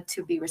one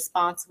to be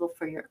responsible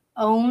for your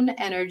own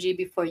energy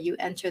before you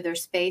enter their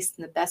space.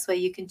 And the best way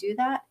you can do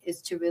that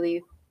is to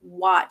really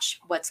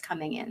watch what's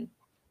coming in.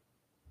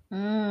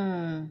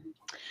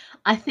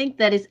 I think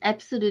that is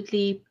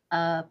absolutely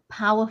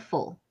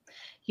powerful.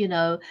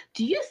 Do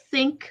you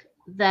think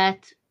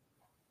that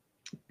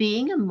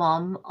being a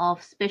mom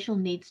of special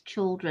needs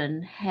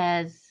children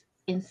has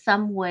in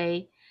some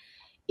way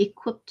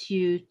equipped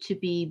you to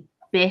be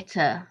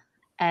better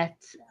at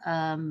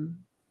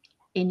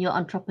in your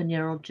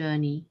entrepreneurial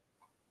journey?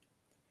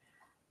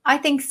 I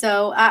think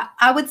so.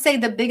 I would say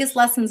the biggest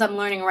lessons I'm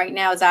learning right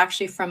now is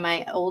actually from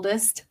my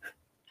oldest,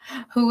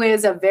 who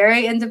is a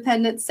very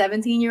independent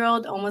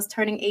 17-year-old, almost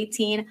turning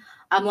 18.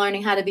 I'm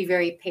learning how to be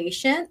very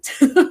patient.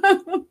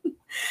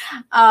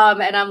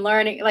 And I'm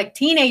learning, like,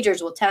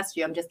 teenagers will test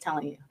you. I'm just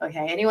telling you.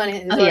 Okay. Anyone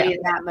who's Oh yeah. already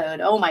in that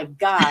mode, oh my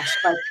gosh.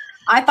 Like,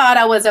 I thought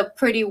I was a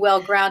pretty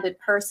well-grounded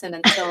person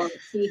until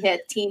she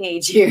hit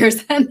teenage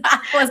years. And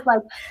I was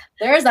like,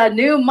 there's a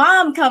new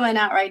mom coming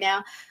out right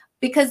now,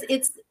 because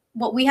it's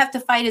what we have to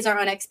fight is our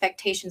own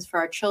expectations for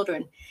our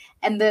children.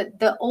 And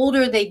the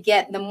older they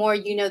get, the more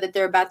you know that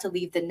they're about to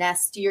leave the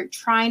nest. You're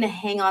trying to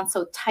hang on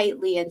so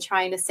tightly and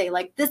trying to say,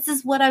 like, this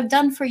is what I've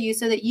done for you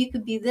so that you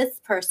could be this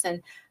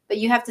person. But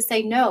you have to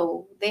say,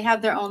 no, they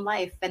have their own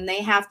life and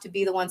they have to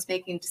be the ones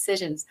making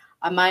decisions.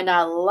 I might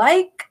not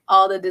like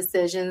all the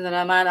decisions and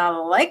I might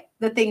not like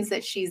the things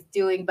that she's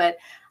doing, but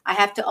I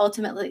have to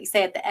ultimately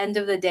say at the end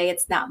of the day,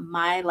 it's not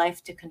my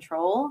life to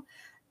control,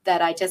 that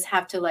I just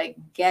have to, like,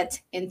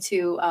 get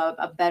into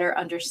a better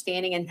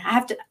understanding. And I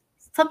have to,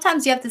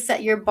 sometimes you have to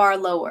set your bar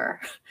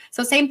lower.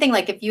 So same thing,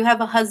 like if you have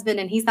a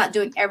husband and he's not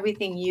doing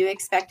everything you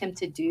expect him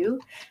to do,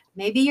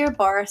 maybe your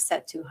bar is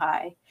set too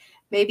high.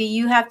 Maybe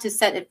you have to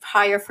set it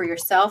higher for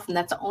yourself, and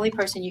that's the only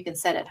person you can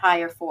set it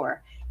higher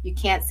for. You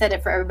can't set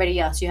it for everybody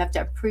else. You have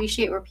to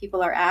appreciate where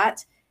people are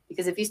at,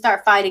 because if you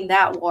start fighting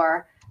that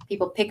war,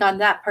 people pick on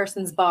that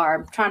person's bar.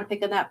 I'm trying to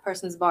pick on that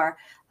person's bar.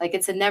 Like,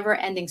 it's a never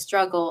ending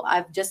struggle.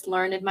 I've just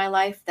learned in my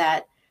life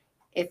that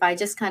if I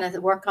just kind of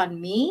work on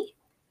me,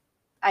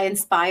 I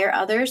inspire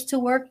others to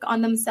work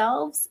on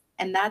themselves.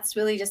 And that's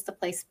really just the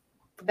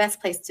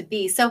best place to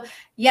be. So,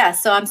 yeah,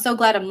 so I'm so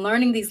glad I'm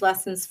learning these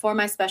lessons for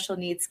my special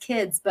needs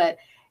kids, but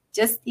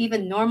just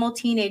even normal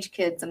teenage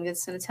kids, I'm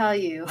just going to tell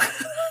you,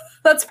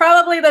 that's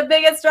probably the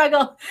biggest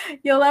struggle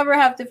you'll ever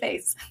have to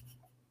face.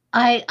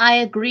 I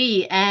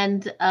agree,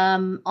 and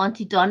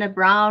Auntie Donna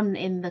Brown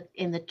in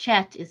the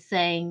chat is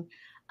saying,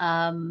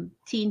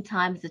 "Teen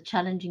time is a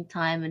challenging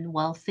time," and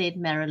well said,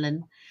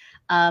 Marilyn.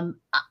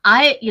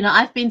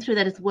 I've been through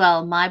that as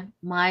well.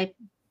 My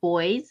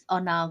boys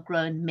are now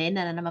grown men,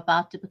 and I'm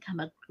about to become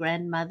a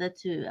grandmother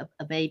to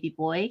a baby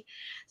boy,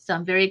 so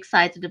I'm very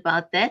excited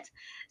about that.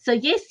 So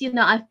yes,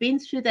 I've been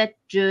through that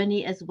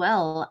journey as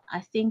well.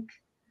 I think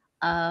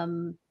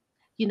um,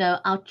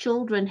 our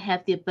children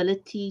have the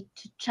ability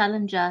to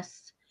challenge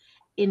us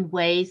in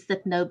ways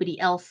that nobody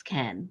else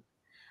can.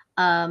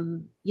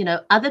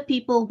 Other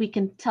people, we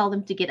can tell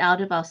them to get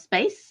out of our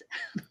space,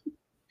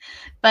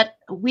 but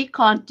we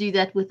can't do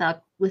that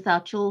with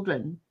our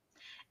children.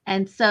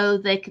 And so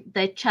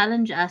they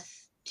challenge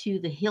us to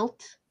the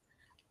hilt,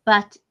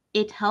 but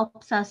it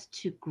helps us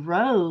to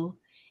grow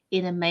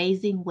in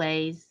amazing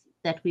ways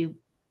that we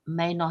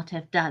may not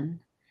have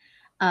done.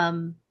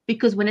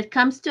 Because when it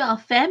comes to our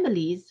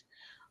families,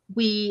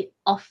 we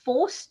are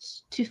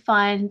forced to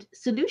find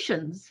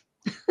solutions.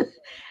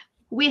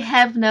 We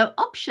have no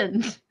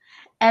option.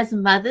 As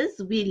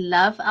mothers, we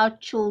love our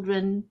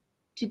children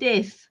to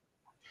death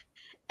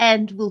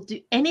and will do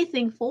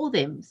anything for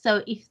them.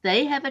 So if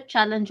they have a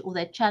challenge or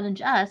they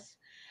challenge us,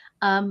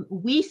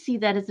 we see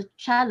that as a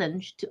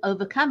challenge to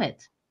overcome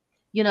it.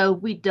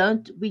 We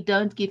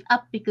don't give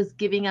up, because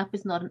giving up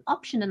is not an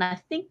option. And I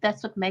think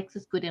that's what makes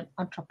us good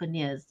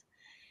entrepreneurs,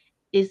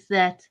 is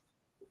that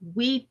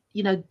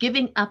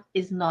giving up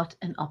is not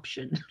an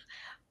option.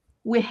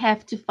 We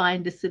have to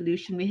find a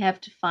solution. We have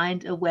to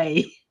find a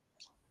way.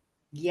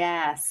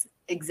 Yes,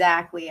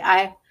 exactly.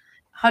 I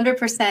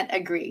 100%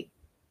 agree.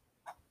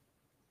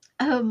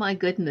 Oh my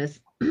goodness.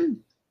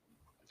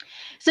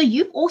 So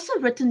you've also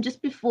written,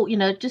 just before,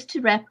 just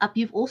to wrap up,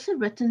 you've also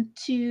written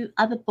two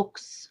other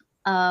books.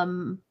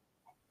 And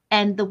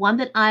the one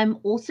that I'm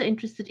also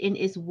interested in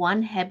is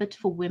One Habit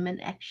for Women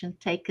Action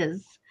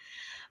Takers,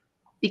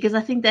 because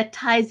I think that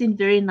ties in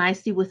very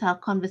nicely with our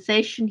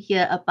conversation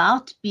here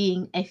about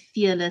being a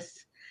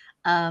fearless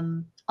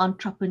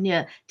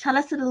entrepreneur. Tell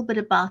us a little bit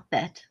about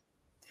that.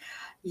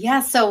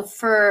 Yeah, so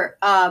for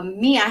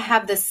me, I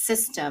have this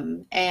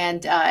system,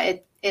 and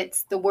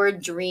it's the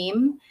word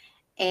dream,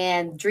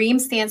 and dream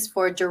stands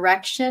for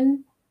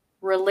direction,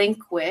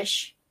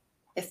 relinquish,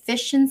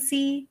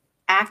 efficiency,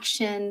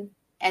 action,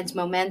 and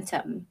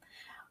momentum.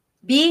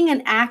 Being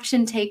an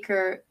action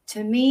taker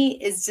to me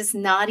is just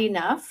not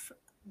enough,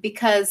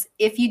 because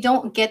if you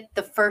don't get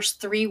the first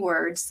three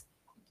words,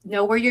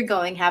 know where you're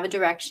going, have a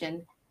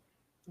direction,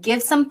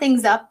 give some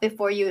things up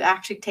before you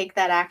actually take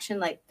that action.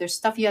 Like, there's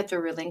stuff you have to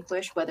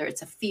relinquish, whether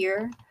it's a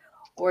fear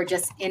or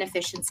just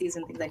inefficiencies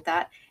and things like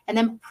that. And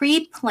then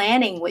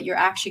pre-planning what you're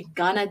actually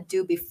gonna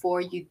do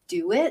before you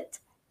do it.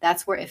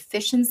 That's where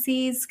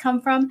efficiencies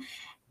come from.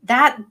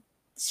 That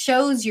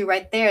shows you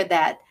right there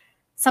that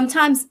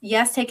sometimes,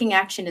 yes, taking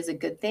action is a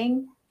good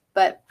thing,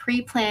 but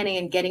pre-planning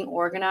and getting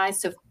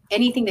organized. So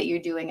anything that you're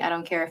doing, I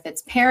don't care if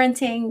it's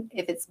parenting,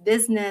 if it's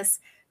business,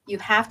 you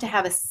have to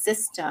have a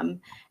system.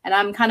 And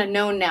I'm kind of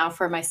known now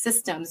for my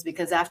systems,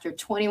 because after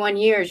 21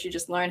 years, you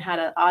just learn how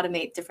to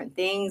automate different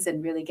things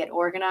and really get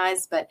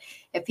organized. But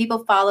if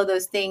people follow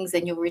those things,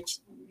 then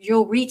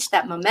you'll reach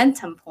that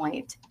momentum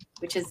point,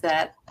 which is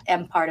that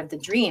M part of the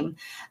dream.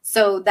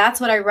 So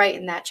that's what I write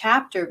in that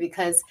chapter,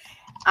 because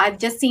I've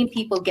just seen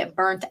people get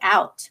burnt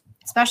out,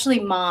 especially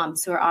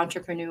moms who are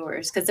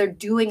entrepreneurs, because they're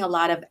doing a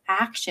lot of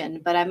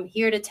action. But I'm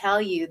here to tell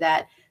you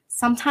that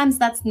sometimes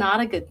that's not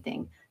a good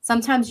thing.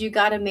 Sometimes you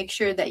got to make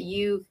sure that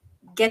you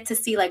get to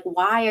see, like,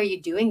 why are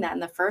you doing that in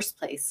the first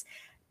place?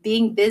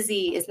 Being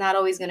busy is not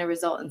always going to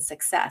result in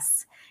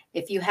success.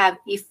 If you have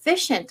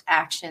efficient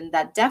action,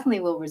 that definitely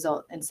will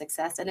result in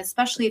success. And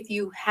especially if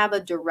you have a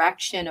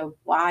direction of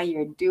why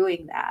you're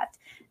doing that,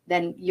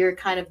 then you're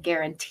kind of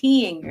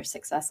guaranteeing your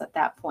success at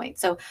that point.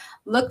 So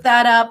look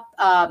that up.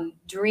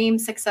 Dream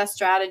success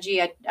strategy.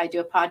 I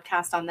do a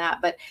podcast on that,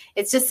 but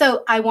it's just,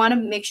 so I want to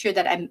make sure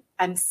that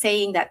I'm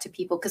saying that to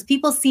people, because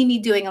people see me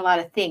doing a lot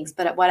of things,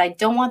 but what I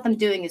don't want them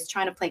doing is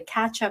trying to play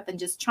catch up and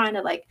just trying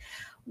to like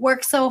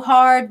work so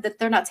hard that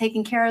they're not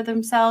taking care of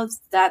themselves.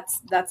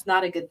 That's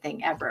not a good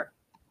thing ever.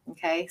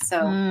 Okay.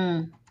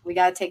 So we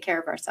got to take care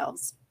of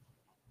ourselves.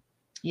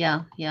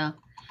 Yeah, yeah.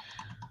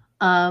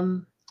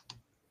 Um,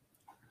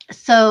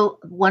 so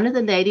one of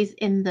the ladies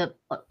in the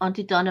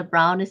Auntie Donna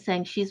Brown is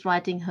saying she's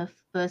writing her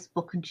first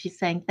book, and she's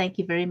saying thank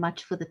you very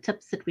much for the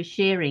tips that we're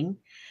sharing.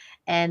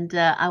 And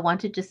I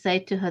wanted to say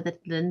to her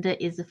that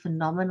Linda is a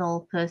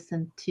phenomenal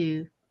person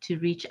to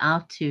reach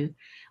out to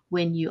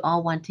when you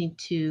are wanting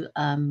to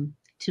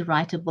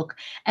write a book.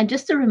 And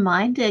just a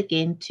reminder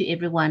again to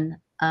everyone,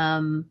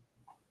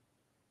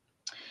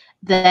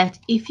 that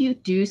if you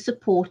do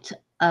support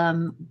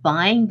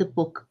buying the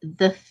book,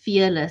 The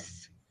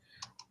Fearless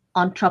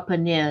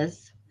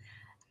Entrepreneurs,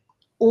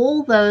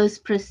 all those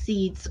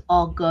proceeds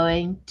are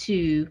going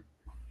to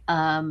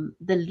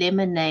the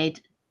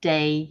Lemonade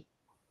Day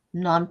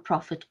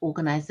nonprofit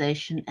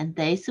organization, and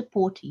they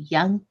support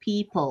young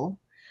people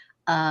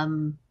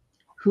um,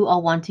 who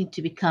are wanting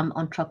to become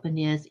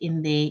entrepreneurs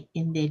in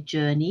their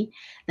journey.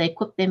 They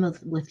equip them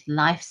with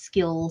life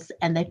skills,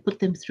 and they put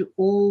them through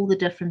all the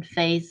different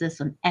phases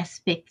and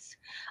aspects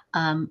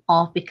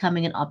of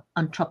becoming an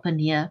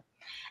entrepreneur.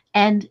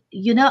 And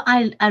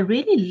I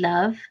really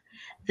love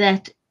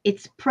that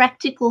it's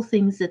practical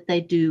things that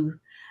they do,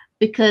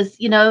 because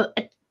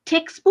a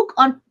textbook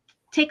on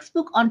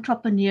textbook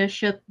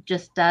entrepreneurship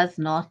just does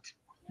not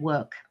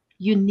work.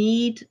 You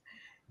need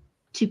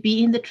to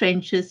be in the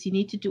trenches. You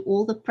need to do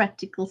all the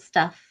practical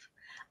stuff.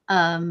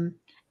 Um,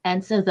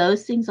 and so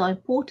those things are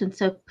important.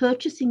 So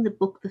purchasing the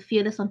book, The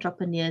Fearless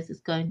Entrepreneurs, is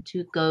going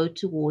to go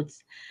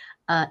towards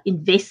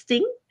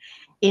investing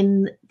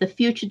in the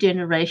future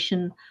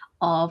generation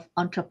of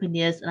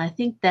entrepreneurs. And I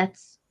think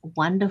that's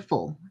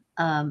wonderful.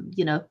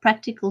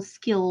 Practical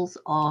skills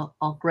are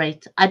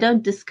great. I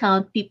don't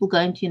discount people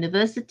going to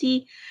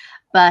university,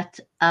 but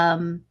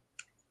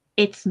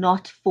it's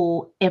not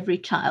for every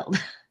child.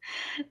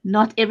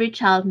 Not every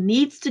child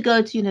needs to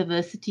go to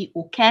university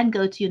or can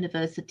go to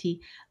university,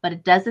 but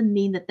it doesn't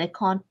mean that they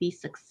can't be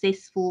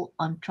successful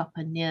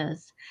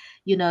entrepreneurs.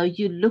 You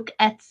look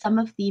at some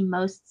of the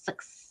most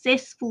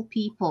successful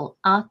people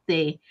out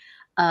there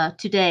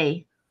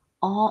today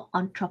are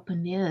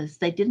entrepreneurs.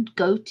 They didn't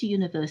go to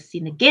university.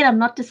 And again, I'm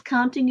not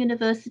discounting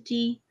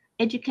university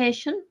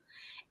education.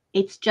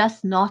 It's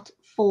just not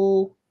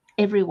for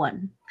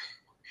everyone.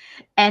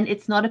 And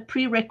it's not a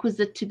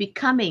prerequisite to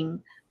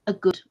becoming a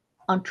good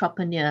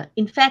entrepreneur.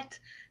 In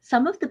fact,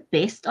 some of the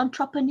best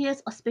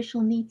entrepreneurs are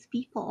special needs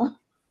people,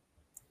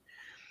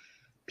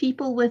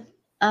 people with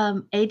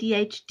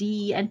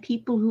ADHD, and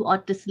people who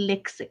are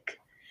dyslexic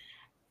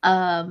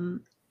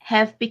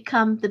have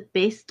become the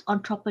best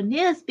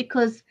entrepreneurs,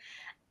 because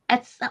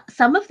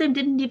some of them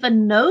didn't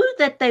even know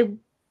that they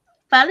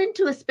fell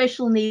into a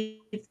special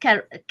needs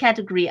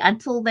category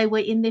until they were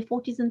in their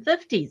 40s and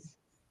 50s.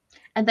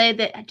 And they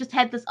just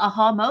had this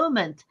aha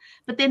moment,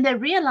 but then they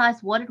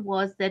realized what it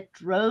was that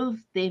drove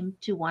them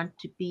to want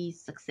to be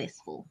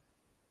successful.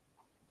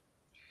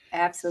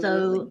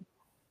 Absolutely.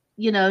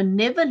 So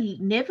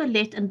never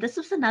let, and this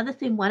was another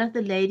thing one of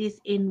the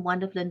ladies in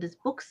one of Linda's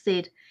books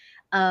said,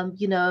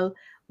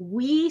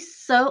 we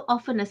so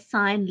often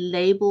assign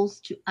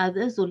labels to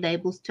others or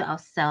labels to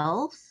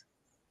ourselves,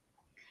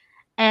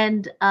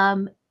 and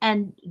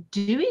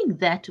doing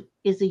that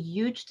is a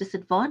huge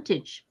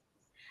disadvantage.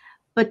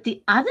 But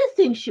the other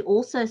thing she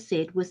also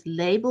said was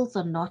labels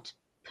are not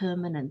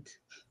permanent.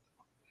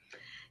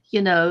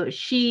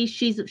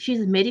 She's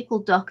a medical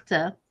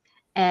doctor,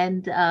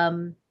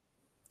 and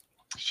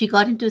she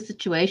got into a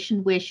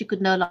situation where she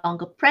could no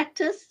longer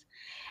practice,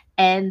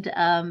 and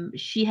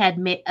she had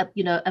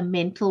a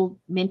mental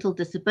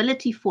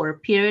disability for a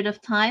period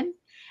of time,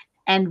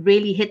 and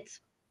really hit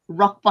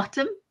rock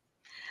bottom.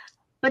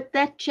 But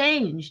that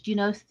changed.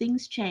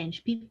 Things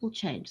change, people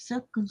change,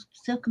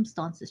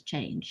 circumstances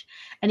change.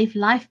 And if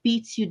life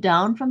beats you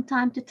down from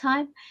time to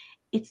time,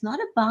 it's not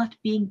about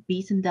being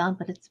beaten down,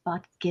 but it's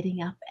about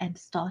getting up and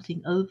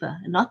starting over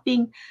and not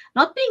being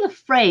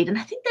afraid. And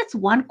I think that's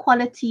one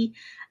quality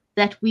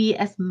that we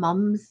as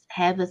moms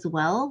have as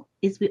well,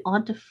 is we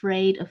aren't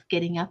afraid of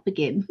getting up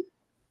again.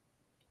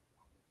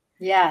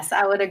 Yes,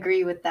 I would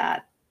agree with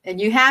that. And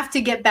you have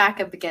to get back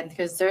up again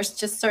because there's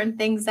just certain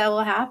things that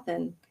will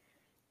happen.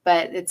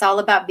 But it's all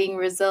about being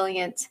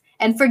resilient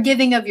and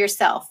forgiving of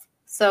yourself.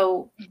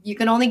 So you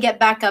can only get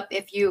back up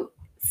if you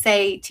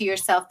say to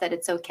yourself that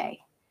it's okay,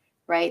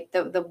 right?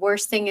 The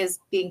worst thing is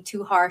being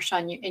too harsh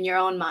on you in your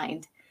own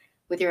mind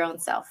with your own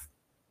self.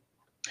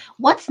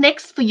 What's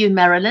next for you,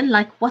 Marilyn?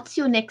 Like, what's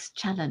your next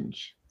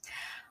challenge?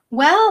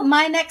 Well,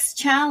 my next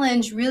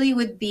challenge really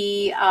would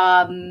be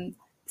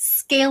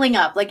scaling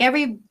up. Like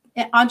every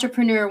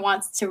entrepreneur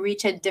wants to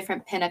reach a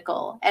different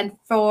pinnacle, and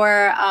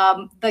for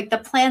like the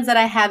plans that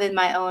I have in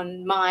my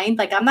own mind,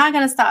 like I'm not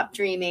going to stop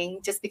dreaming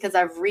just because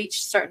I've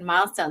reached certain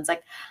milestones.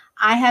 Like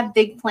I have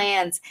big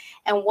plans,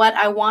 and what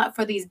I want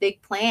for these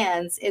big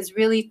plans is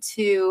really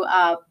to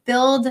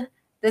build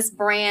this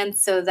brand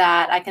so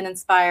that I can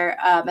inspire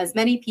as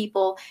many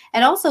people.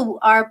 And also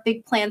our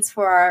big plans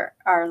for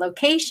our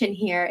location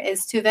here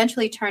is to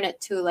eventually turn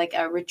it to like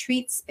a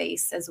retreat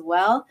space as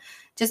well,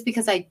 just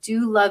because I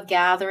do love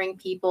gathering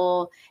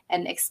people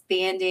and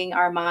expanding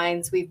our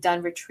minds. We've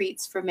done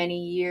retreats for many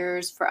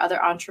years for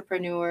other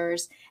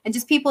entrepreneurs and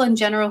just people in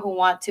general who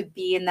want to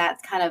be in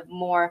that kind of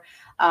more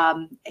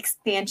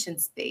expansion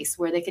space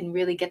where they can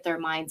really get their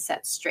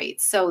mindset straight.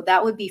 So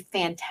that would be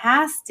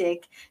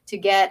fantastic to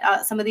get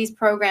some of these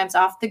programs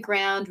off the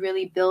ground,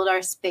 really build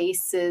our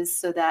spaces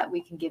so that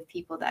we can give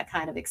people that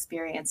kind of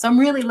experience. So I'm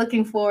really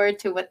looking forward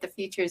to what the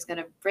future is going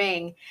to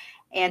bring,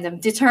 and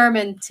I'm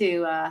determined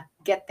to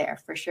get there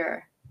for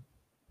sure.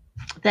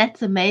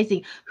 That's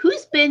amazing.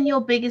 Who's been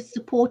your biggest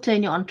supporter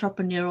in your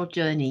entrepreneurial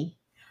journey?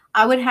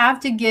 I would have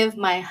to give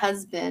my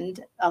husband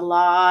a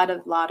lot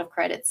of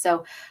credit.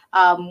 So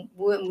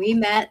when we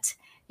met,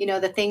 you know,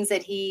 the things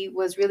that he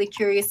was really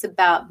curious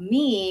about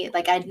me,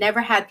 like I'd never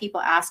had people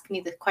ask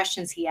me the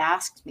questions he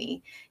asked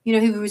me. You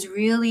know, he was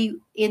really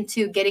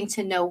into getting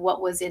to know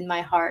what was in my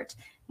heart,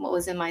 what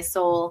was in my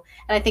soul.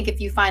 And I think if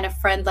you find a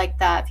friend like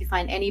that, if you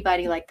find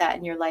anybody like that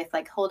in your life,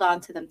 like hold on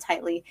to them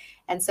tightly.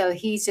 And so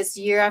he's just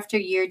year after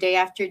year, day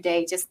after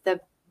day, just the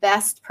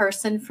best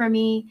person for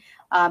me,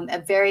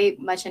 a very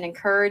much an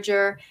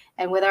encourager.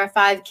 And with our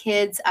 5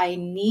 kids, I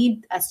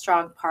need a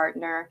strong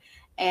partner.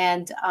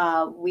 And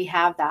we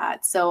have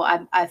that. So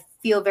I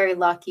feel very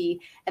lucky.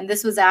 And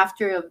this was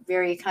after a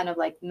very kind of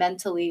like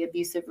mentally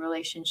abusive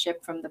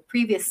relationship from the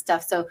previous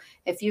stuff. So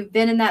if you've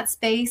been in that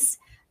space,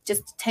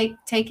 just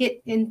take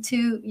it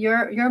into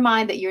your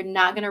mind that you're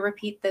not going to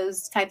repeat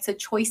those types of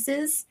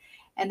choices,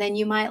 and then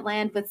you might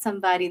land with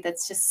somebody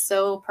that's just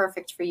so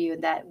perfect for you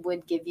and that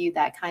would give you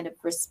that kind of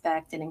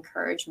respect and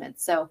encouragement.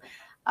 So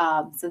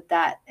so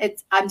that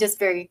it's I'm just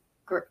very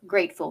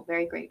grateful,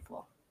 very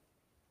grateful.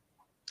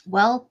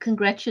 Well,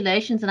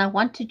 congratulations. And I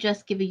want to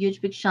just give a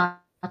huge big shout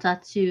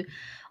out to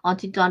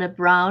Auntie Donna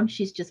Brown.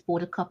 She's just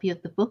bought a copy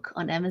of the book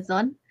on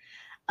Amazon.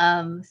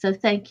 So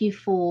thank you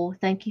for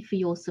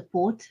your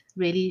support.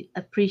 Really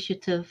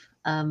appreciative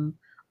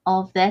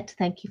of that.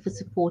 Thank you for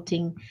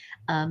supporting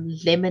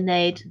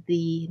Lemonade,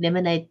 the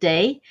Lemonade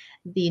Day,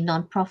 the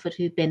nonprofit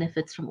who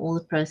benefits from all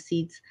the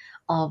proceeds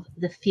of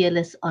the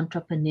Fearless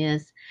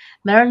Entrepreneurs.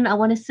 Marilyn, I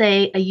want to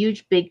say a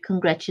huge big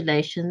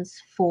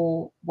congratulations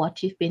for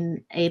what you've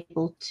been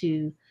able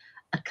to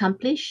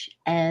accomplish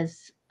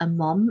as a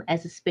mom,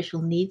 as a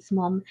special needs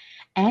mom,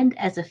 and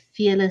as a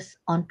fearless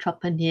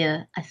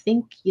entrepreneur. I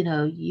think,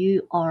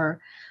 you are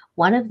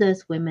one of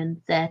those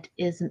women that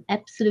is an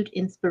absolute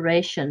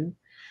inspiration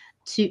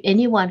to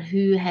anyone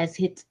who has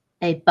hit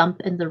a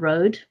bump in the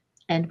road,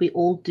 and we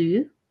all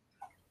do.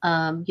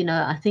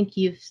 I think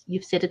you've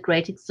set a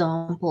great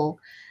example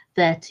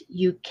that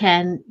you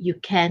can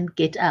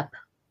get up.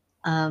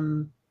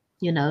 Um,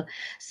 you know,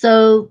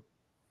 so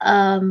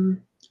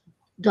um,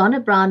 Donna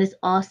Brown is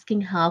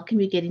asking, how can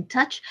we get in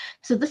touch?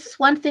 So this is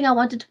one thing I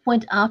wanted to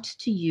point out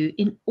to you.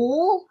 In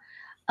all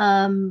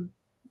um,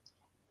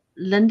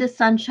 Linda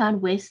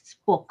Sunshine West's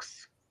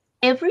books,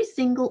 every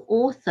single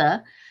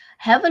author,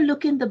 have a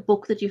look in the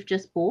book that you've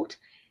just bought.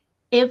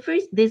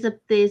 There's a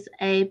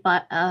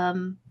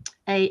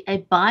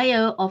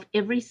bio of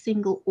every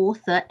single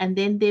author, and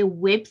then their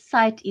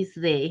website is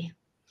there.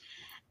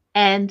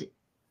 And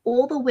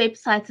all the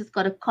websites has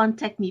got a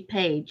contact me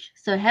page.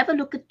 So have a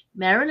look at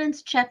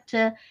Marilyn's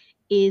chapter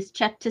is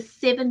chapter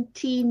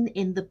 17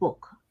 in the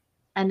book.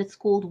 And it's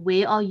called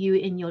Where Are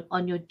You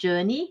on your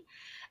journey?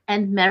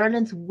 And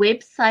Marilyn's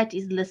website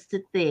is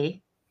listed there.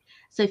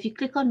 So if you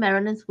click on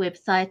Marilyn's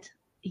website,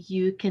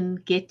 you can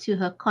get to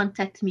her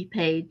contact me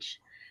page.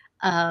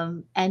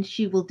 And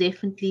she will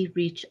definitely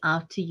reach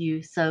out to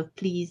you. So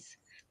please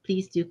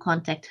do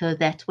contact her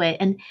that way.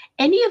 And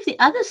any of the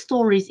other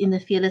stories in the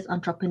Fearless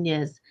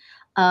Entrepreneurs,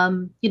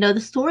 the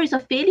stories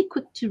are fairly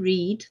quick to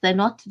read. They're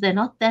not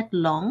that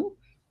long.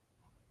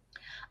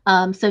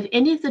 So if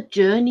any of the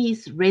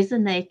journeys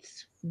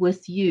resonates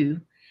with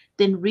you,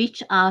 then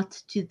reach out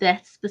to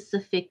that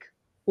specific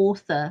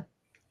author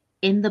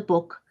in the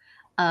book,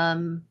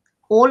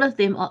 all of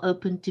them are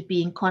open to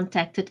being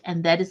contacted,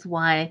 and that is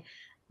why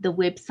the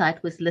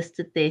website was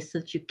listed there, so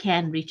that you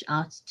can reach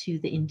out to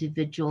the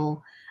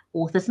individual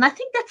authors. And I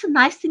think that's a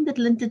nice thing that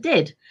Linda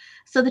did,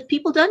 so that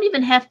people don't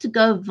even have to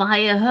go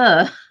via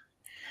her.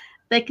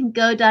 They can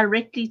go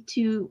directly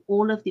to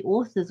all of the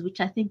authors, which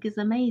I think is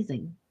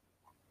amazing.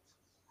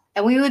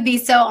 And we would be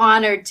so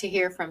honored to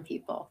hear from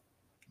people.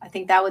 I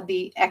think that would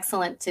be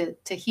excellent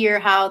to hear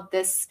how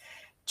this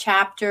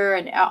chapter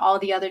and all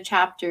the other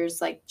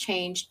chapters like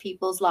changed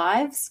people's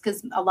lives,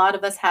 because a lot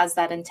of us has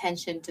that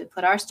intention to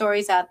put our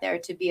stories out there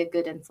to be a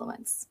good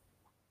influence.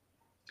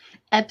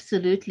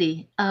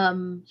 Absolutely.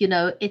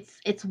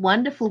 It's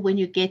wonderful when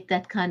you get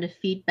that kind of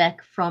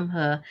feedback from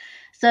her.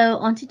 So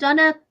Auntie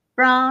Donna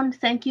Brown,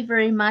 thank you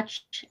very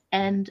much.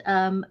 And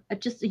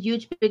just a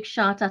huge big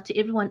shout out to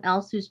everyone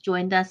else who's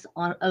joined us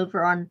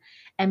over on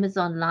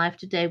Amazon Live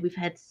today. We've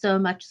had so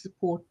much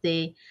support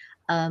there.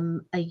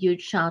 A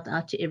huge shout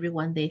out to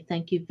everyone there.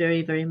 Thank you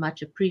very, very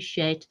much.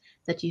 Appreciate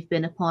that you've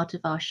been a part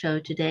of our show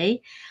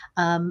today,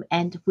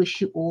 and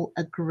wish you all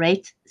a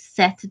great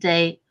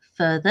Saturday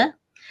further.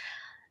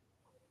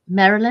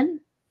 Marilyn,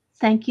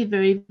 thank you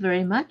very,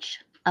 very much,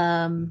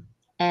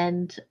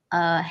 and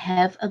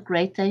have a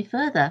great day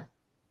further.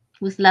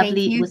 It was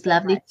lovely.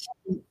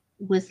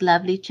 Was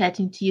lovely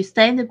chatting to you.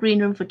 Stay in the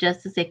green room for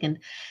just a second.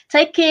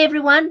 Take care,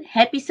 everyone.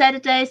 Happy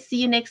Saturday.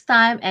 See you next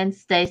time, and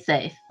stay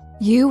safe.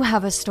 You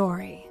have a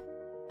story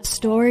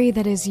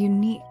that is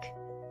unique,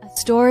 a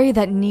story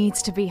that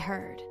needs to be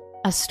heard,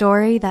 a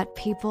story that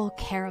people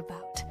care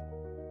about,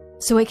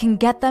 so it can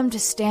get them to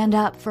stand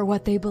up for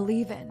what they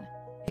believe in.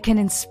 It can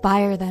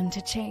inspire them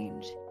to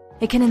change.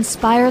 It can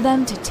inspire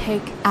them to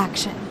take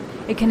action.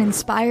 It can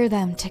inspire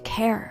them to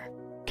care.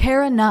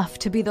 Care enough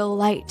to be the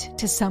light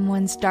to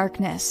someone's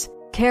darkness.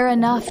 Care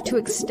enough to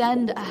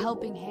extend a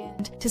helping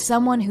hand to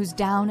someone who's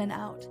down and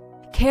out.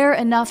 Care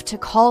enough to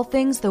call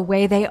things the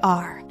way they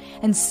are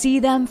and see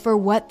them for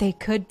what they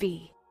could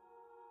be.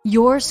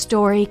 Your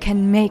story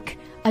can make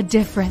a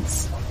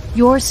difference.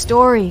 Your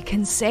story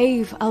can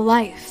save a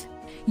life.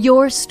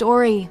 Your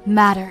story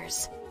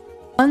matters.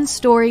 One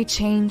story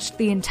changed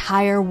the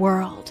entire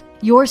world.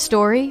 Your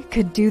story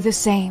could do the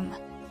same.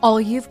 All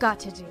you've got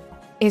to do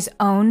is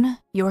own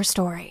your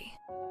story.